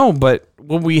 No, but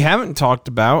what we haven't talked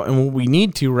about and what we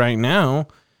need to right now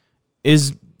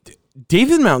is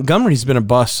David Montgomery's been a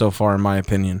bust so far, in my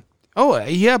opinion. Oh,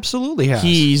 he absolutely has.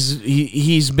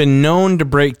 He's been known to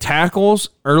break tackles.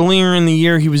 Earlier in the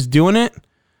year, he was doing it.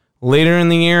 Later in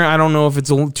the year, I don't know if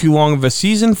it's too long of a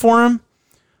season for him.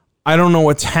 I don't know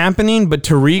what's happening, but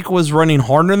Tariq was running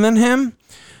harder than him.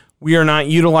 We are not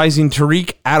utilizing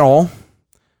Tariq at all.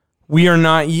 We are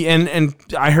not, and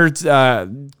I heard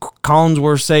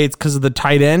Collinsworth say it's because of the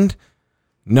tight end.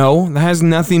 No, that has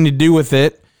nothing to do with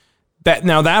it.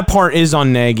 That part is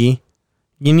on Nagy.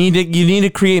 You need to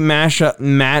create matchups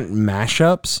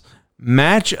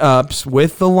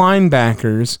with the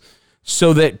linebackers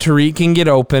so that Tariq can get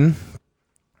open.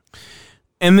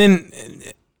 And then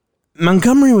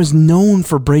Montgomery was known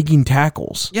for breaking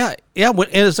tackles. Yeah.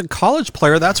 As a college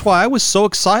player, that's why I was so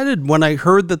excited when I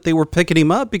heard that they were picking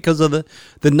him up because of the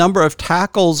number of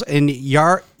tackles and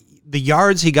the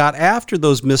yards he got after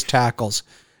those missed tackles.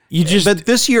 But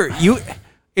this year,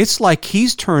 it's like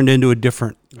he's turned into a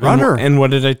different runner. And what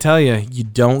did I tell you? You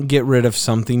don't get rid of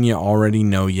something you already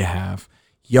know you have.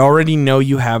 You already know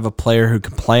you have a player who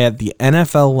can play at the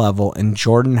NFL level in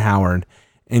Jordan Howard,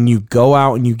 and you go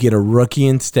out and you get a rookie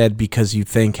instead because you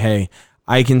think, hey,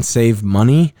 I can save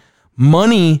money.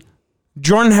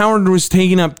 Jordan Howard was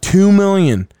taking up $2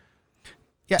 million.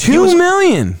 Yeah, $2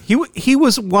 million. He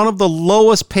was one of the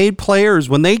lowest paid players.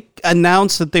 When they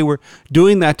announced that they were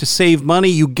doing that to save money,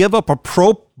 you give up a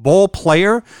Pro Bowl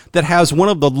player that has one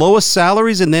of the lowest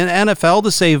salaries in the NFL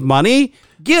to save money?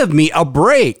 Give me a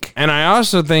break. And I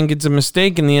also think it's a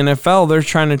mistake in the NFL. They're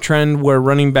trying to trend where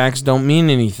running backs don't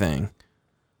mean anything.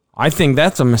 I think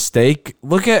that's a mistake.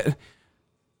 Look how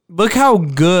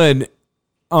good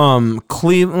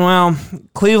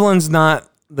Cleveland's not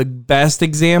the best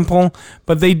example,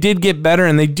 but they did get better,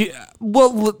 and they do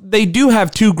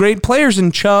have two great players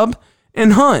in Chubb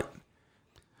and Hunt.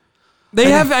 We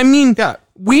don't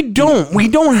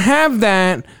have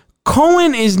that.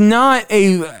 Cohen is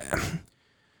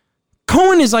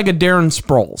like a Darren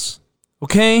Sproles.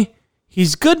 Okay?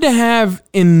 He's good to have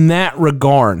in that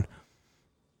regard.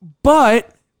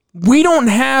 But we don't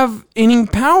have any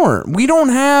power. We don't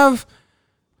have.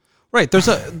 Right,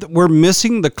 we're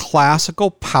missing the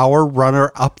classical power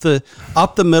runner up the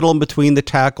middle and between the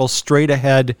tackles, straight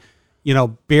ahead,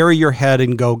 bury your head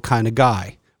and go kind of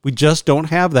guy. We just don't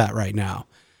have that right now.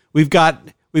 We've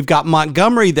got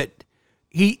Montgomery that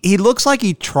he looks like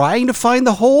he's trying to find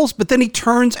the holes, but then he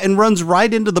turns and runs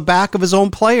right into the back of his own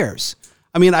players.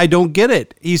 I mean, I don't get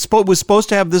it. He was supposed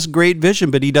to have this great vision,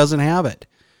 but he doesn't have it.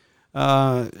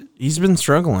 He's been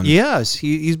struggling. Yes,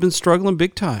 he's been struggling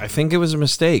big time. I think it was a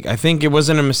mistake. I think it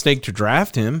wasn't a mistake to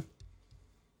draft him.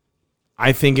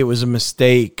 I think it was a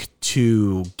mistake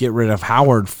to get rid of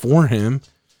Howard for him.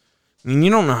 I mean, you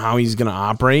don't know how he's going to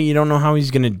operate. You don't know how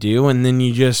he's going to do. And then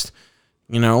you just,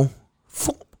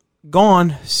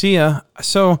 gone. See ya.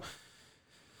 So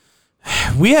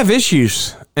we have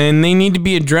issues, and they need to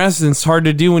be addressed, and it's hard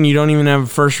to do when you don't even have a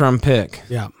first-round pick.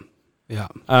 Yeah. Yeah.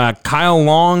 Kyle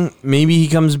Long, maybe he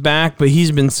comes back, but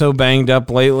he's been so banged up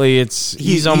lately.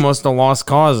 He's almost a lost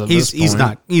cause at this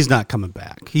point. He's not coming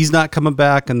back. He's not coming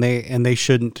back, and they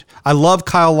shouldn't. I love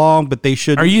Kyle Long, but they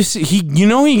shouldn't.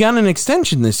 He got an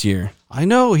extension this year. I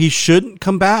know he shouldn't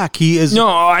come back. He is. No,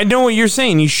 I know what you're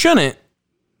saying. He shouldn't,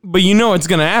 but you know it's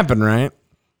going to happen, right?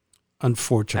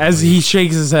 Unfortunately, as he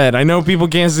shakes his head, I know people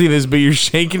can't see this, but you're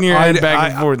shaking your head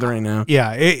back and forth right now.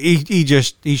 Yeah, he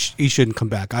shouldn't come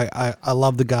back. I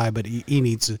love the guy, but he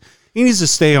needs to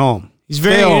stay home. He's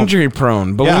very fail. injury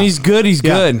prone, but Yeah. when he's good, he's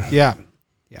good. Yeah.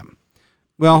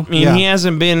 Well, I mean, he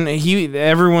hasn't been.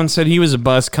 Everyone said he was a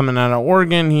bust coming out of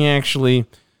Oregon. He actually,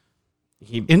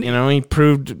 he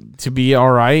proved to be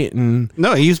all right. And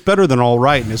no, he's better than all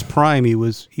right. In his prime, he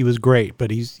was great,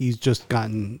 but he's just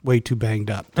gotten way too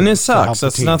banged up. And it to help sucks. the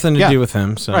That's team. nothing to Yeah. do with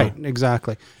him. So Right,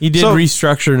 exactly. he did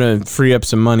restructure to free up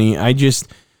some money.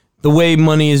 The way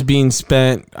money is being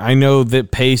spent, I know that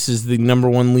Pace is the number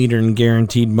one leader in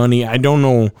guaranteed money. I don't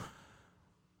know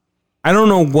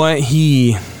what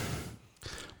he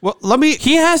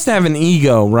has to have an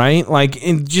ego, right? Like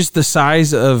in just the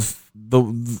size of the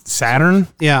Saturn.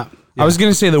 Yeah. I was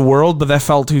going to say the world, but that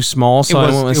felt too small, so I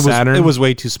went with Saturn. It was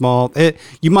way too small.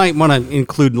 You might want to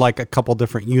include like a couple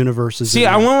different universes. See,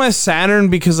 I went with Saturn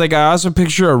because like I also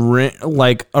picture a ring,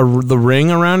 like the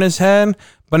ring around his head,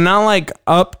 but not like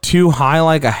up too high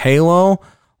like a halo,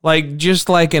 like just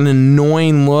like an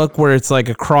annoying look where it's like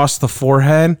across the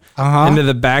forehead into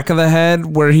the back of the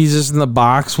head, where he's just in the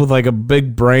box with like a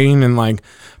big brain and like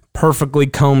perfectly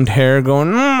combed hair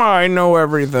going, I know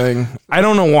everything. I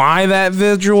don't know why that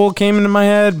visual came into my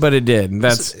head, but it did.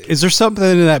 Is there something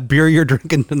in that beer you're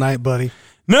drinking tonight, buddy?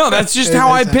 No, that's just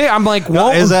how I pick. I'm like,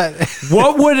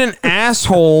 what would an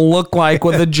asshole look like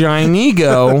with a giant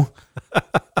ego?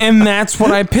 And that's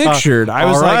what I pictured. I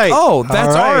was like, oh,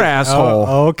 that's our asshole.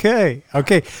 Okay.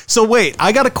 So wait,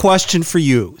 I got a question for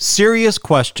you. Serious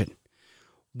question.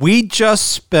 We just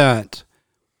spent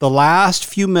the last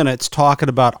few minutes talking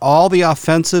about all the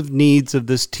offensive needs of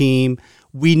this team.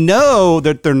 We know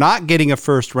that they're not getting a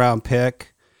first round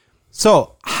pick.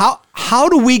 So how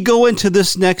do we go into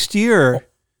this next year?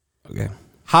 Okay.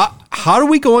 How do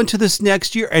we go into this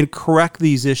next year and correct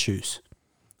these issues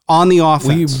on the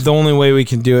offense? The only way we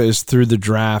can do it is through the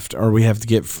draft, or we have to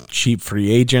get cheap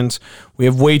free agents. We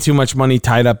have way too much money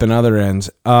tied up in other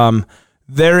ends.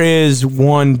 There is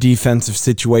one defensive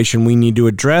situation we need to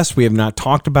address. We have not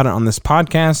talked about it on this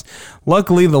podcast.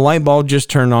 Luckily, the light bulb just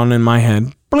turned on in my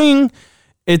head. Bling!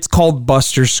 It's called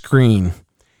Buster Skrine.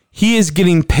 He is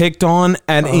getting picked on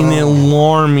at an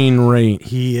alarming rate.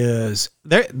 He is.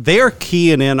 They're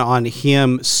keying in on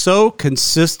him so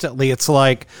consistently. It's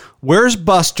like, where's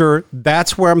Buster?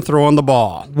 That's where I'm throwing the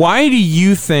ball. Why do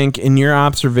you think, in your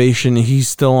observation, he's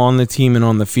still on the team and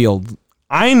on the field?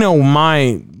 I know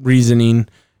my reasoning.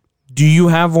 Do you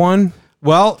have one?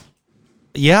 Well,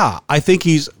 yeah, I think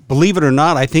believe it or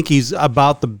not, I think he's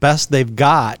about the best they've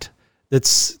got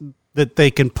that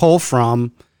they can pull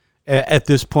from at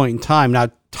this point in time. Now,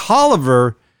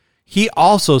 Tolliver, he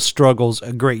also struggles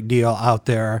a great deal out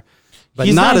there, but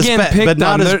He's not getting picked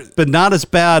on. Not as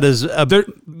bad as there's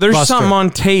Buster. something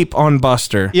on tape on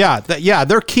Buster. Yeah,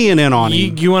 they're keying in on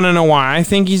him. You want to know why I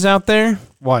think he's out there?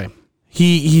 Why?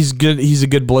 He's good. He's a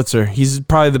good blitzer. He's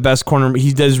probably the best corner.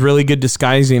 He does really good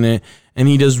disguising it, and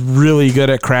he does really good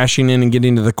at crashing in and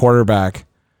getting to the quarterback.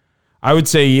 I would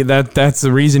say that's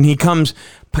the reason he comes.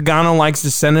 Pagano likes to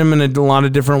send him in a lot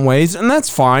of different ways, and that's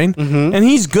fine. Mm-hmm. And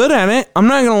he's good at it. I'm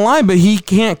not going to lie, but he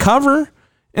can't cover,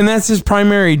 and that's his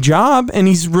primary job, and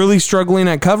he's really struggling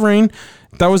at covering.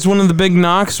 That was one of the big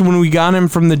knocks when we got him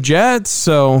from the Jets,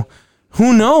 so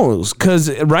who knows?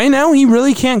 Because right now he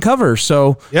really can't cover,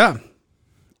 so yeah.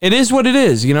 It is what it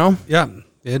is, you know? Yeah,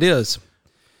 it is.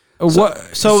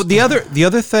 So the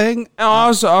other thing...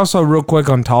 Also, real quick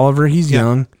on Tolliver, he's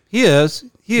young. He is.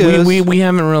 We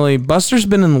haven't really... Buster's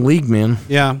been in the league, man.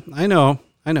 Yeah, I know.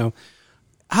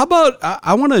 How about...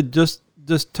 I want to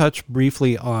just touch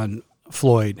briefly on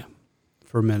Floyd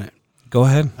for a minute. Go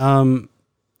ahead.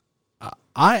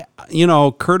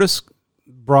 Curtis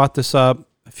brought this up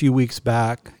a few weeks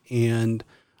back, and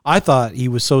I thought he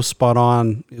was so spot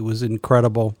on. It was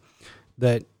incredible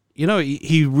that,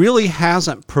 he really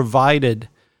hasn't provided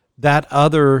that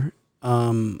other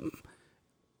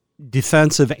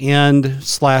defensive end /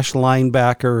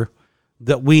 linebacker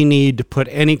that we need to put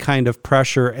any kind of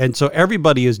pressure. And so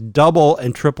everybody is double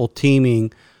and triple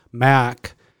teaming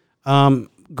Mac.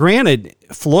 Granted,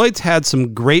 Floyd's had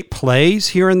some great plays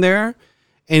here and there,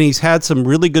 and he's had some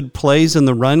really good plays in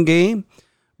the run game,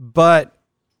 but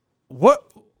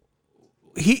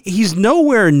he's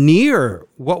nowhere near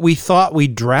what we thought we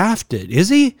drafted, is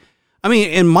he? I mean,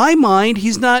 in my mind,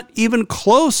 he's not even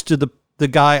close to the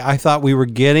guy I thought we were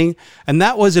getting, and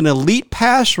that was an elite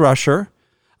pass rusher,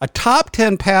 a top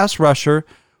 10 pass rusher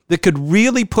that could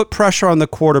really put pressure on the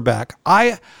quarterback.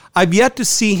 I've yet to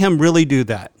see him really do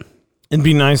that. It'd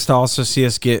be nice to also see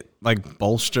us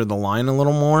bolster the line a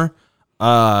little more.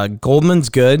 Goldman's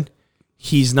good.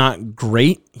 He's not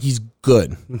great. He's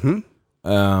good.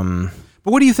 Mm-hmm.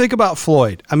 But what do you think about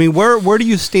Floyd? I mean, where do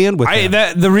you stand with him?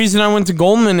 The reason I went to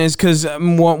Goldman is because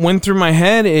what went through my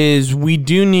head is we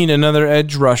do need another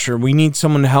edge rusher. We need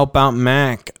someone to help out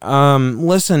Mac.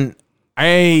 Listen,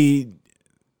 this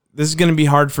is going to be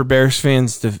hard for Bears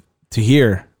fans to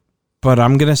hear, but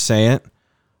I'm going to say it.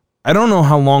 I don't know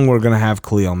how long we're going to have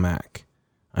Khalil Mack.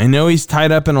 I know he's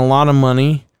tied up in a lot of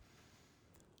money.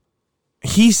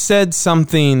 He said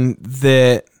something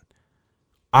that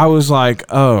I was like,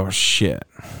 oh, shit.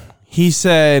 He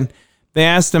said, they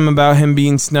asked him about him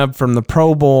being snubbed from the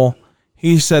Pro Bowl.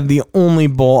 He said, the only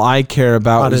bowl I care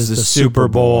about is the Super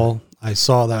Bowl. I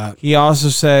saw that. He also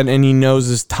said, and he knows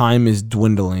his time is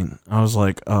dwindling. I was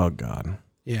like, oh, God.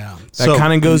 Yeah. That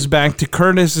kind of goes back to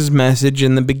Curtis's message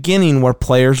in the beginning where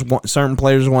certain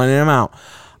players wanted him out.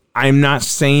 I'm not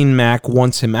saying Mac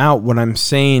wants him out. What I'm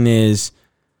saying is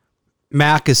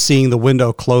Mac is seeing the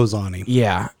window close on him.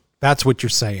 Yeah. That's what you're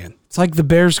saying. It's like the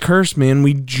Bears curse, man.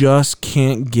 We just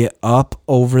can't get up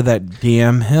over that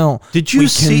damn hill. We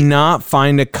cannot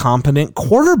find a competent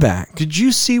quarterback. Did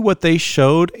you see what they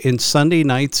showed in Sunday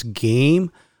night's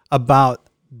game about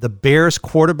the Bears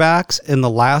quarterbacks in the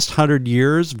last 100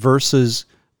 years versus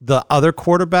the other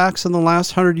quarterbacks in the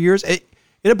last 100 years? It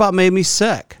about made me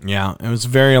sick. Yeah, it was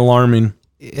very alarming.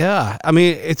 Yeah. I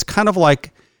mean, it's kind of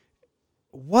like,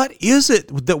 what is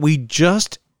it that we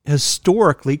just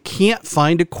historically can't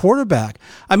find a quarterback?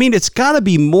 I mean, it's got to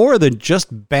be more than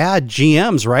just bad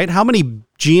GMs, right? How many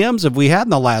GMs have we had in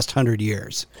the last 100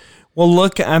 years? Well,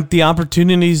 look at the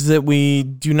opportunities that we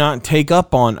do not take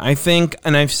up on. I think,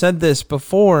 and I've said this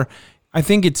before, I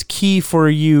think it's key for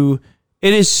you.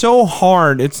 It is so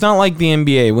hard. It's not like the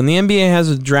NBA. When the NBA has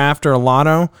a draft or a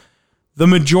lotto, the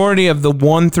majority of the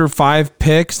 1 through 5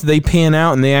 picks, they pan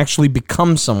out and they actually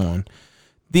become someone.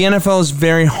 The NFL is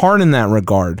very hard in that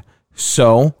regard.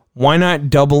 So why not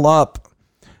double up?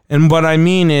 And what I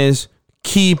mean is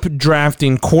keep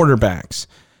drafting quarterbacks.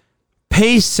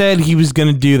 Pace said he was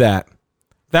going to do that.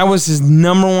 That was his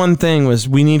number one thing, was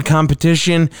we need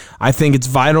competition. I think it's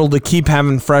vital to keep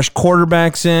having fresh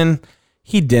quarterbacks in.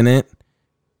 He didn't.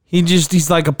 He's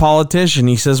like a politician.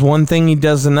 He says one thing, he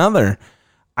does another.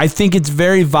 I think it's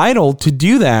very vital to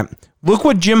do that. Look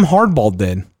what Jim Harbaugh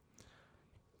did.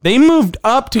 They moved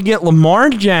up to get Lamar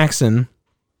Jackson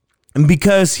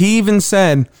because he even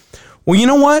said, well, you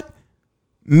know what?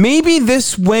 Maybe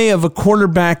this way of a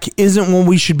quarterback isn't what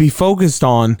we should be focused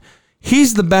on.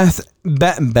 He's the best.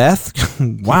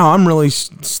 Wow, I'm really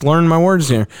slurring my words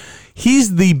here.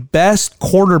 He's the best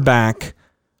quarterback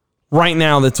right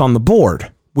now that's on the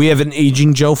board. We have an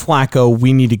aging Joe Flacco.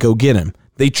 We need to go get him.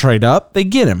 They trade up. They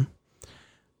get him.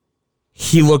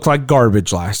 He looked like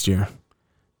garbage last year.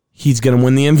 He's going to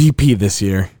win the MVP this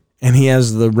year. And he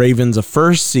has the Ravens a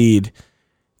first seed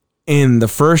in the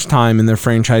first time in their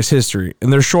franchise history.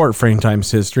 In their short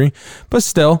franchise history. But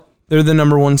still, they're the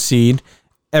number 1 seed.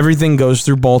 Everything goes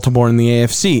through Baltimore in the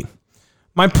AFC.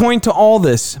 My point to all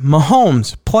this,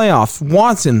 Mahomes, playoff.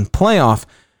 Watson, playoff.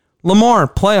 Lamar,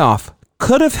 playoff.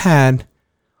 Could have had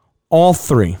all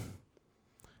 3.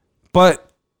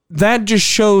 But that just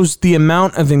shows the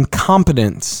amount of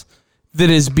incompetence that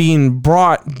is being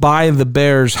brought by the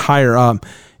Bears higher up.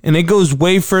 And it goes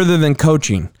way further than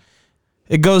coaching.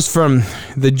 It goes from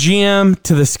the GM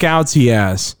to the scouts he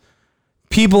has.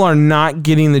 People are not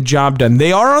getting the job done.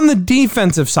 They are on the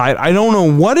defensive side. I don't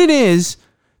know what it is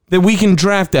that we can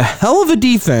draft a hell of a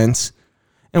defense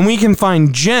and we can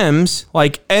find gems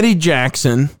like Eddie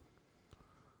Jackson.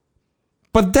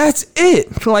 But that's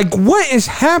it. Like, what is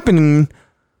happening?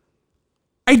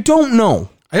 I don't know.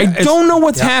 I don't know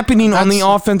what's happening on the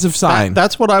offensive side.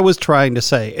 That's what I was trying to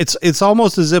say. It's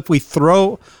almost as if we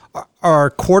throw our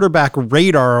quarterback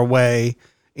radar away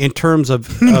in terms of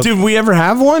did we ever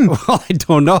have one? Well, I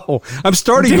don't know. I'm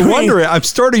starting to wonder it. I'm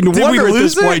starting to wonder at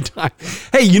this point in time.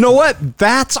 Hey, you know what?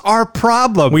 That's our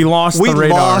problem. We lost the radar. We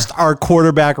lost our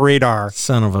quarterback radar.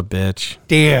 Son of a bitch.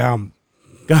 Damn.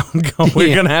 Go.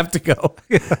 We're going to have to go.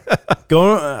 We're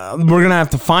going to have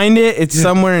to find it. It's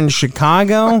somewhere in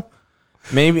Chicago.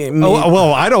 Maybe.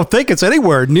 Well, I don't think it's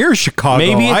anywhere near Chicago.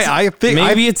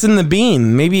 Maybe it's in the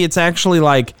bean. Maybe it's actually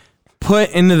like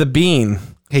put into the bean.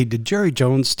 Hey, did Jerry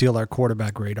Jones steal our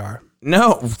quarterback radar?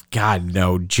 No. God,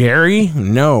 no. Jerry?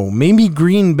 No. Maybe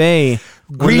Green Bay.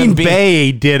 Green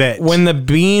Bay did it. When the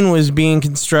bean was being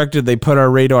constructed, they put our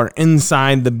radar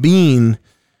inside the bean,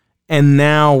 and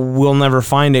now we'll never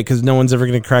find it because no one's ever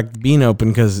going to crack the bean open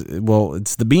because, well,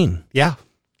 it's the bean. Yeah.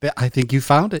 I think you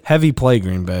found it. Heavy play,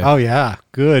 Green Bay. Oh, yeah.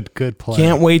 Good play.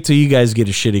 Can't wait till you guys get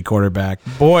a shitty quarterback.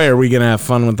 Boy, are we going to have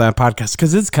fun with that podcast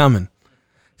because it's coming.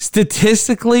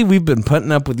 Statistically, we've been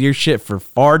putting up with your shit for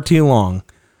far too long.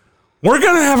 We're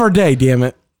going to have our day, damn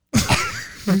it.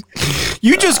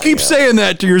 You just keep saying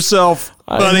that to yourself,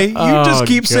 buddy. You just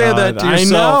keep saying that to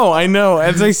yourself. I know.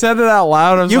 As I said it out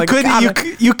loud, I was like,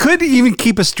 you couldn't even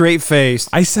keep a straight face.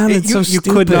 I sounded so stupid.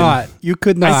 You could not. You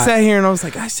could not. I sat here and I was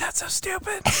like, I sound so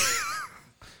stupid.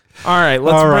 All right,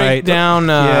 let's break down.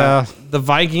 The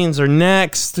Vikings are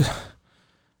next. They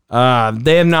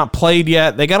have not played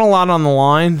yet. They got a lot on the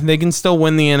line. They can still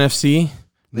win the NFC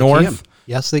North.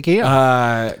 Yes, they can.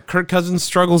 Kirk Cousins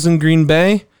struggles in Green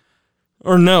Bay.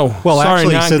 Or no. Well,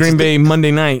 sorry, actually, not Green Bay Monday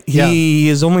night. He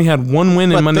has only had one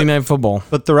win in Monday Night Football.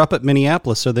 But they're up at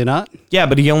Minneapolis, are they not? Yeah,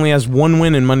 but he only has one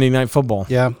win in Monday Night Football.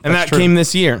 Yeah, and that came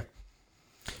this year.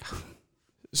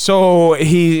 So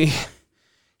he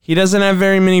doesn't have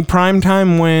very many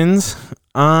primetime wins.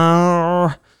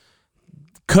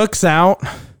 Cook's out.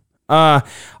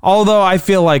 Although I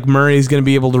feel like Murray's going to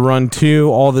be able to run too.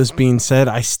 All this being said,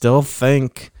 I still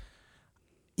think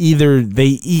either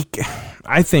they eke.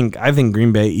 I think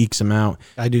Green Bay ekes them out.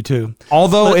 I do too.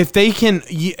 Although if they can,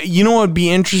 you know what would be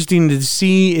interesting to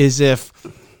see is if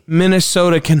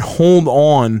Minnesota can hold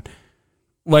on,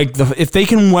 like if they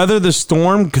can weather the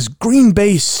storm, because Green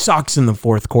Bay sucks in the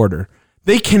fourth quarter.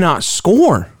 They cannot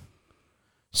score.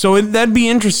 So that'd be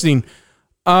interesting.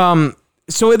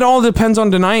 So it all depends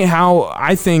on tonight how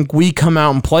I think we come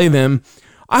out and play them.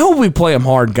 I hope we play them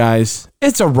hard, guys.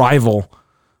 It's a rival.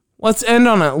 Let's end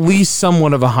on at least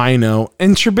somewhat of a high note.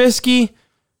 And Trubisky,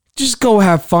 just go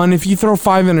have fun. If you throw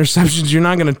 5 interceptions, you're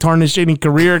not going to tarnish any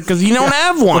career because you don't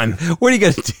have one. What are you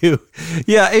going to do?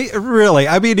 Yeah, really.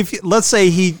 I mean, let's say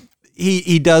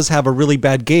he does have a really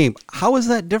bad game. How is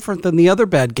that different than the other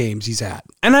bad games he's had?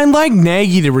 And I'd like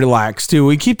Nagy to relax, too.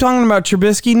 We keep talking about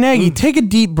Trubisky. Nagy, take a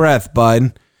deep breath,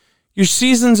 bud. Your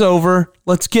season's over.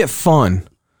 Let's get fun.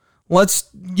 Let's,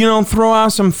 throw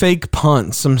out some fake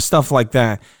punts, some stuff like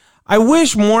that. I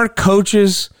wish more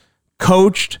coaches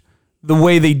coached the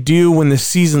way they do when the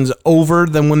season's over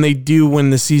than when they do when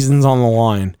the season's on the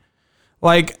line.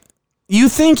 Like, you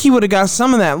think he would have got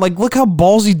some of that. Like, look how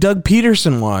ballsy Doug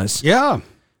Peterson was. Yeah.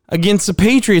 Against the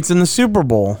Patriots in the Super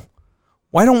Bowl.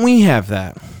 Why don't we have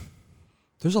that?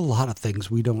 There's a lot of things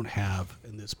we don't have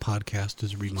in this podcast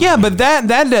as reminders. Yeah, but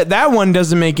that one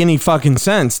doesn't make any fucking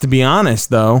sense, to be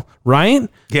honest, though, right?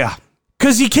 Yeah.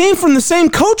 Because he came from the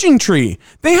same coaching tree.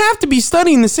 They have to be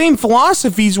studying the same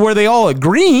philosophies where they all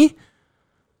agree.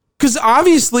 Because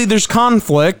obviously there's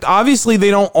conflict. Obviously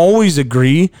they don't always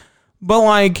agree. But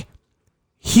like,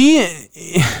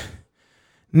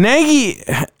 Nagy,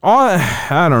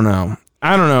 I don't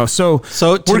know. So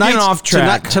we're getting off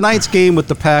track. Tonight's game with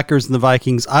the Packers and the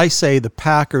Vikings, I say the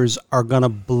Packers are going to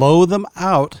blow them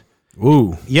out.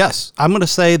 Ooh. Yes, I'm going to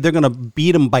say they're going to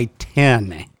beat them by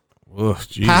 10. Ugh,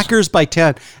 Packers by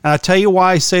 10. And I'll tell you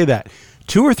why I say that.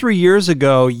 2 or 3 years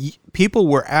ago, people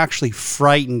were actually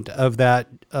frightened of that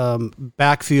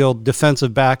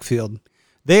defensive backfield.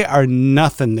 They are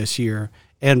nothing this year.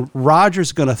 And Rodgers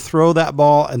is going to throw that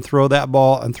ball and throw that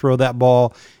ball and throw that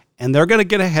ball. And they're going to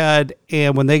get ahead.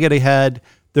 And when they get ahead,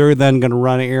 they're then going to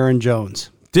run Aaron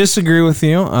Jones. Disagree with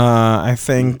you. I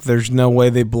think there's no way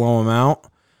they blow them out.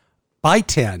 By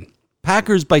 10.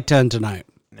 Packers by 10 tonight.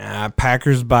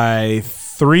 Packers by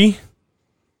 3.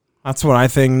 That's what I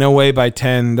think. No way by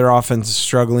 10. Their offense is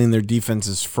struggling. Their defense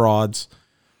is frauds.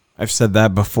 I've said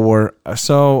that before.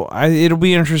 So it'll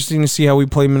be interesting to see how we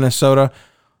play Minnesota.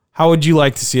 How would you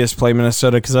like to see us play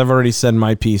Minnesota? Because I've already said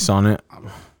my piece on it.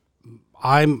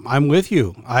 I'm with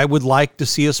you. I would like to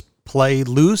see us play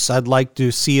loose. I'd like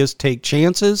to see us take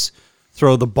chances,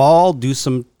 throw the ball, do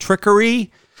some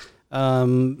trickery.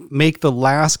 Make the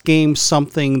last game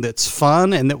something that's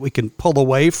fun and that we can pull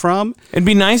away from. It'd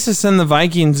be nice to send the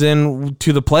Vikings in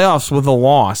to the playoffs with a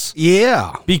loss.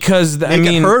 Yeah. Because,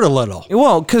 it hurt a little.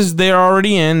 Well, because they're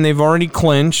already in. They've already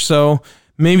clinched. So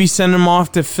maybe send them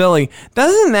off to Philly.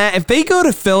 If they go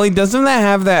to Philly, doesn't that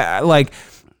have that, like,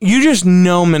 you just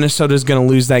know Minnesota's going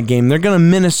to lose that game. They're going to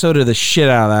Minnesota the shit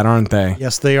out of that, aren't they?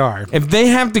 Yes, they are. If they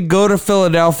have to go to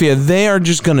Philadelphia, they are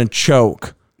just going to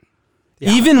choke.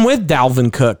 Yeah. Even with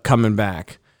Dalvin Cook coming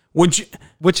back, which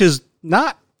is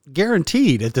not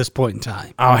guaranteed at this point in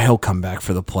time. Oh, he'll come back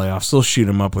for the playoffs. They'll shoot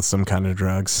him up with some kind of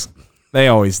drugs. They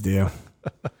always do.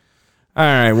 All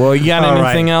right. Well, you got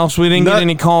anything else? We didn't get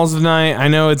any calls tonight. I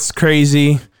know it's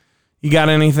crazy. You got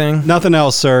anything? Nothing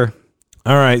else, sir.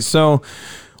 All right. So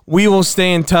we will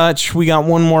stay in touch. We got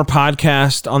one more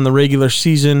podcast on the regular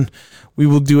season. We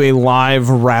will do a live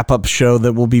wrap-up show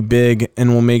that will be big, and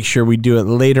we'll make sure we do it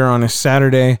later on a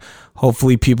Saturday.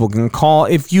 Hopefully people can call.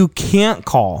 If you can't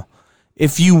call,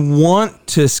 if you want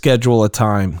to schedule a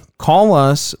time, call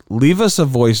us, leave us a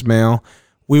voicemail.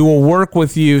 We will work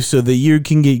with you so that you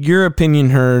can get your opinion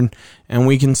heard and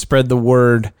we can spread the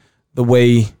word the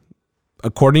way,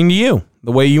 according to you,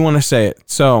 the way you want to say it.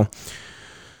 So,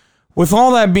 with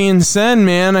all that being said,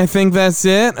 man, I think that's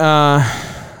it.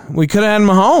 We could have had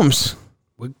Mahomes.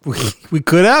 We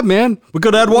could have, man. We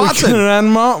could have had Watson.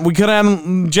 We could have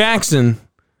had Jackson.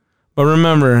 But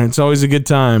remember, it's always a good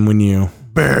time when you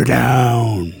bear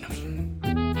down.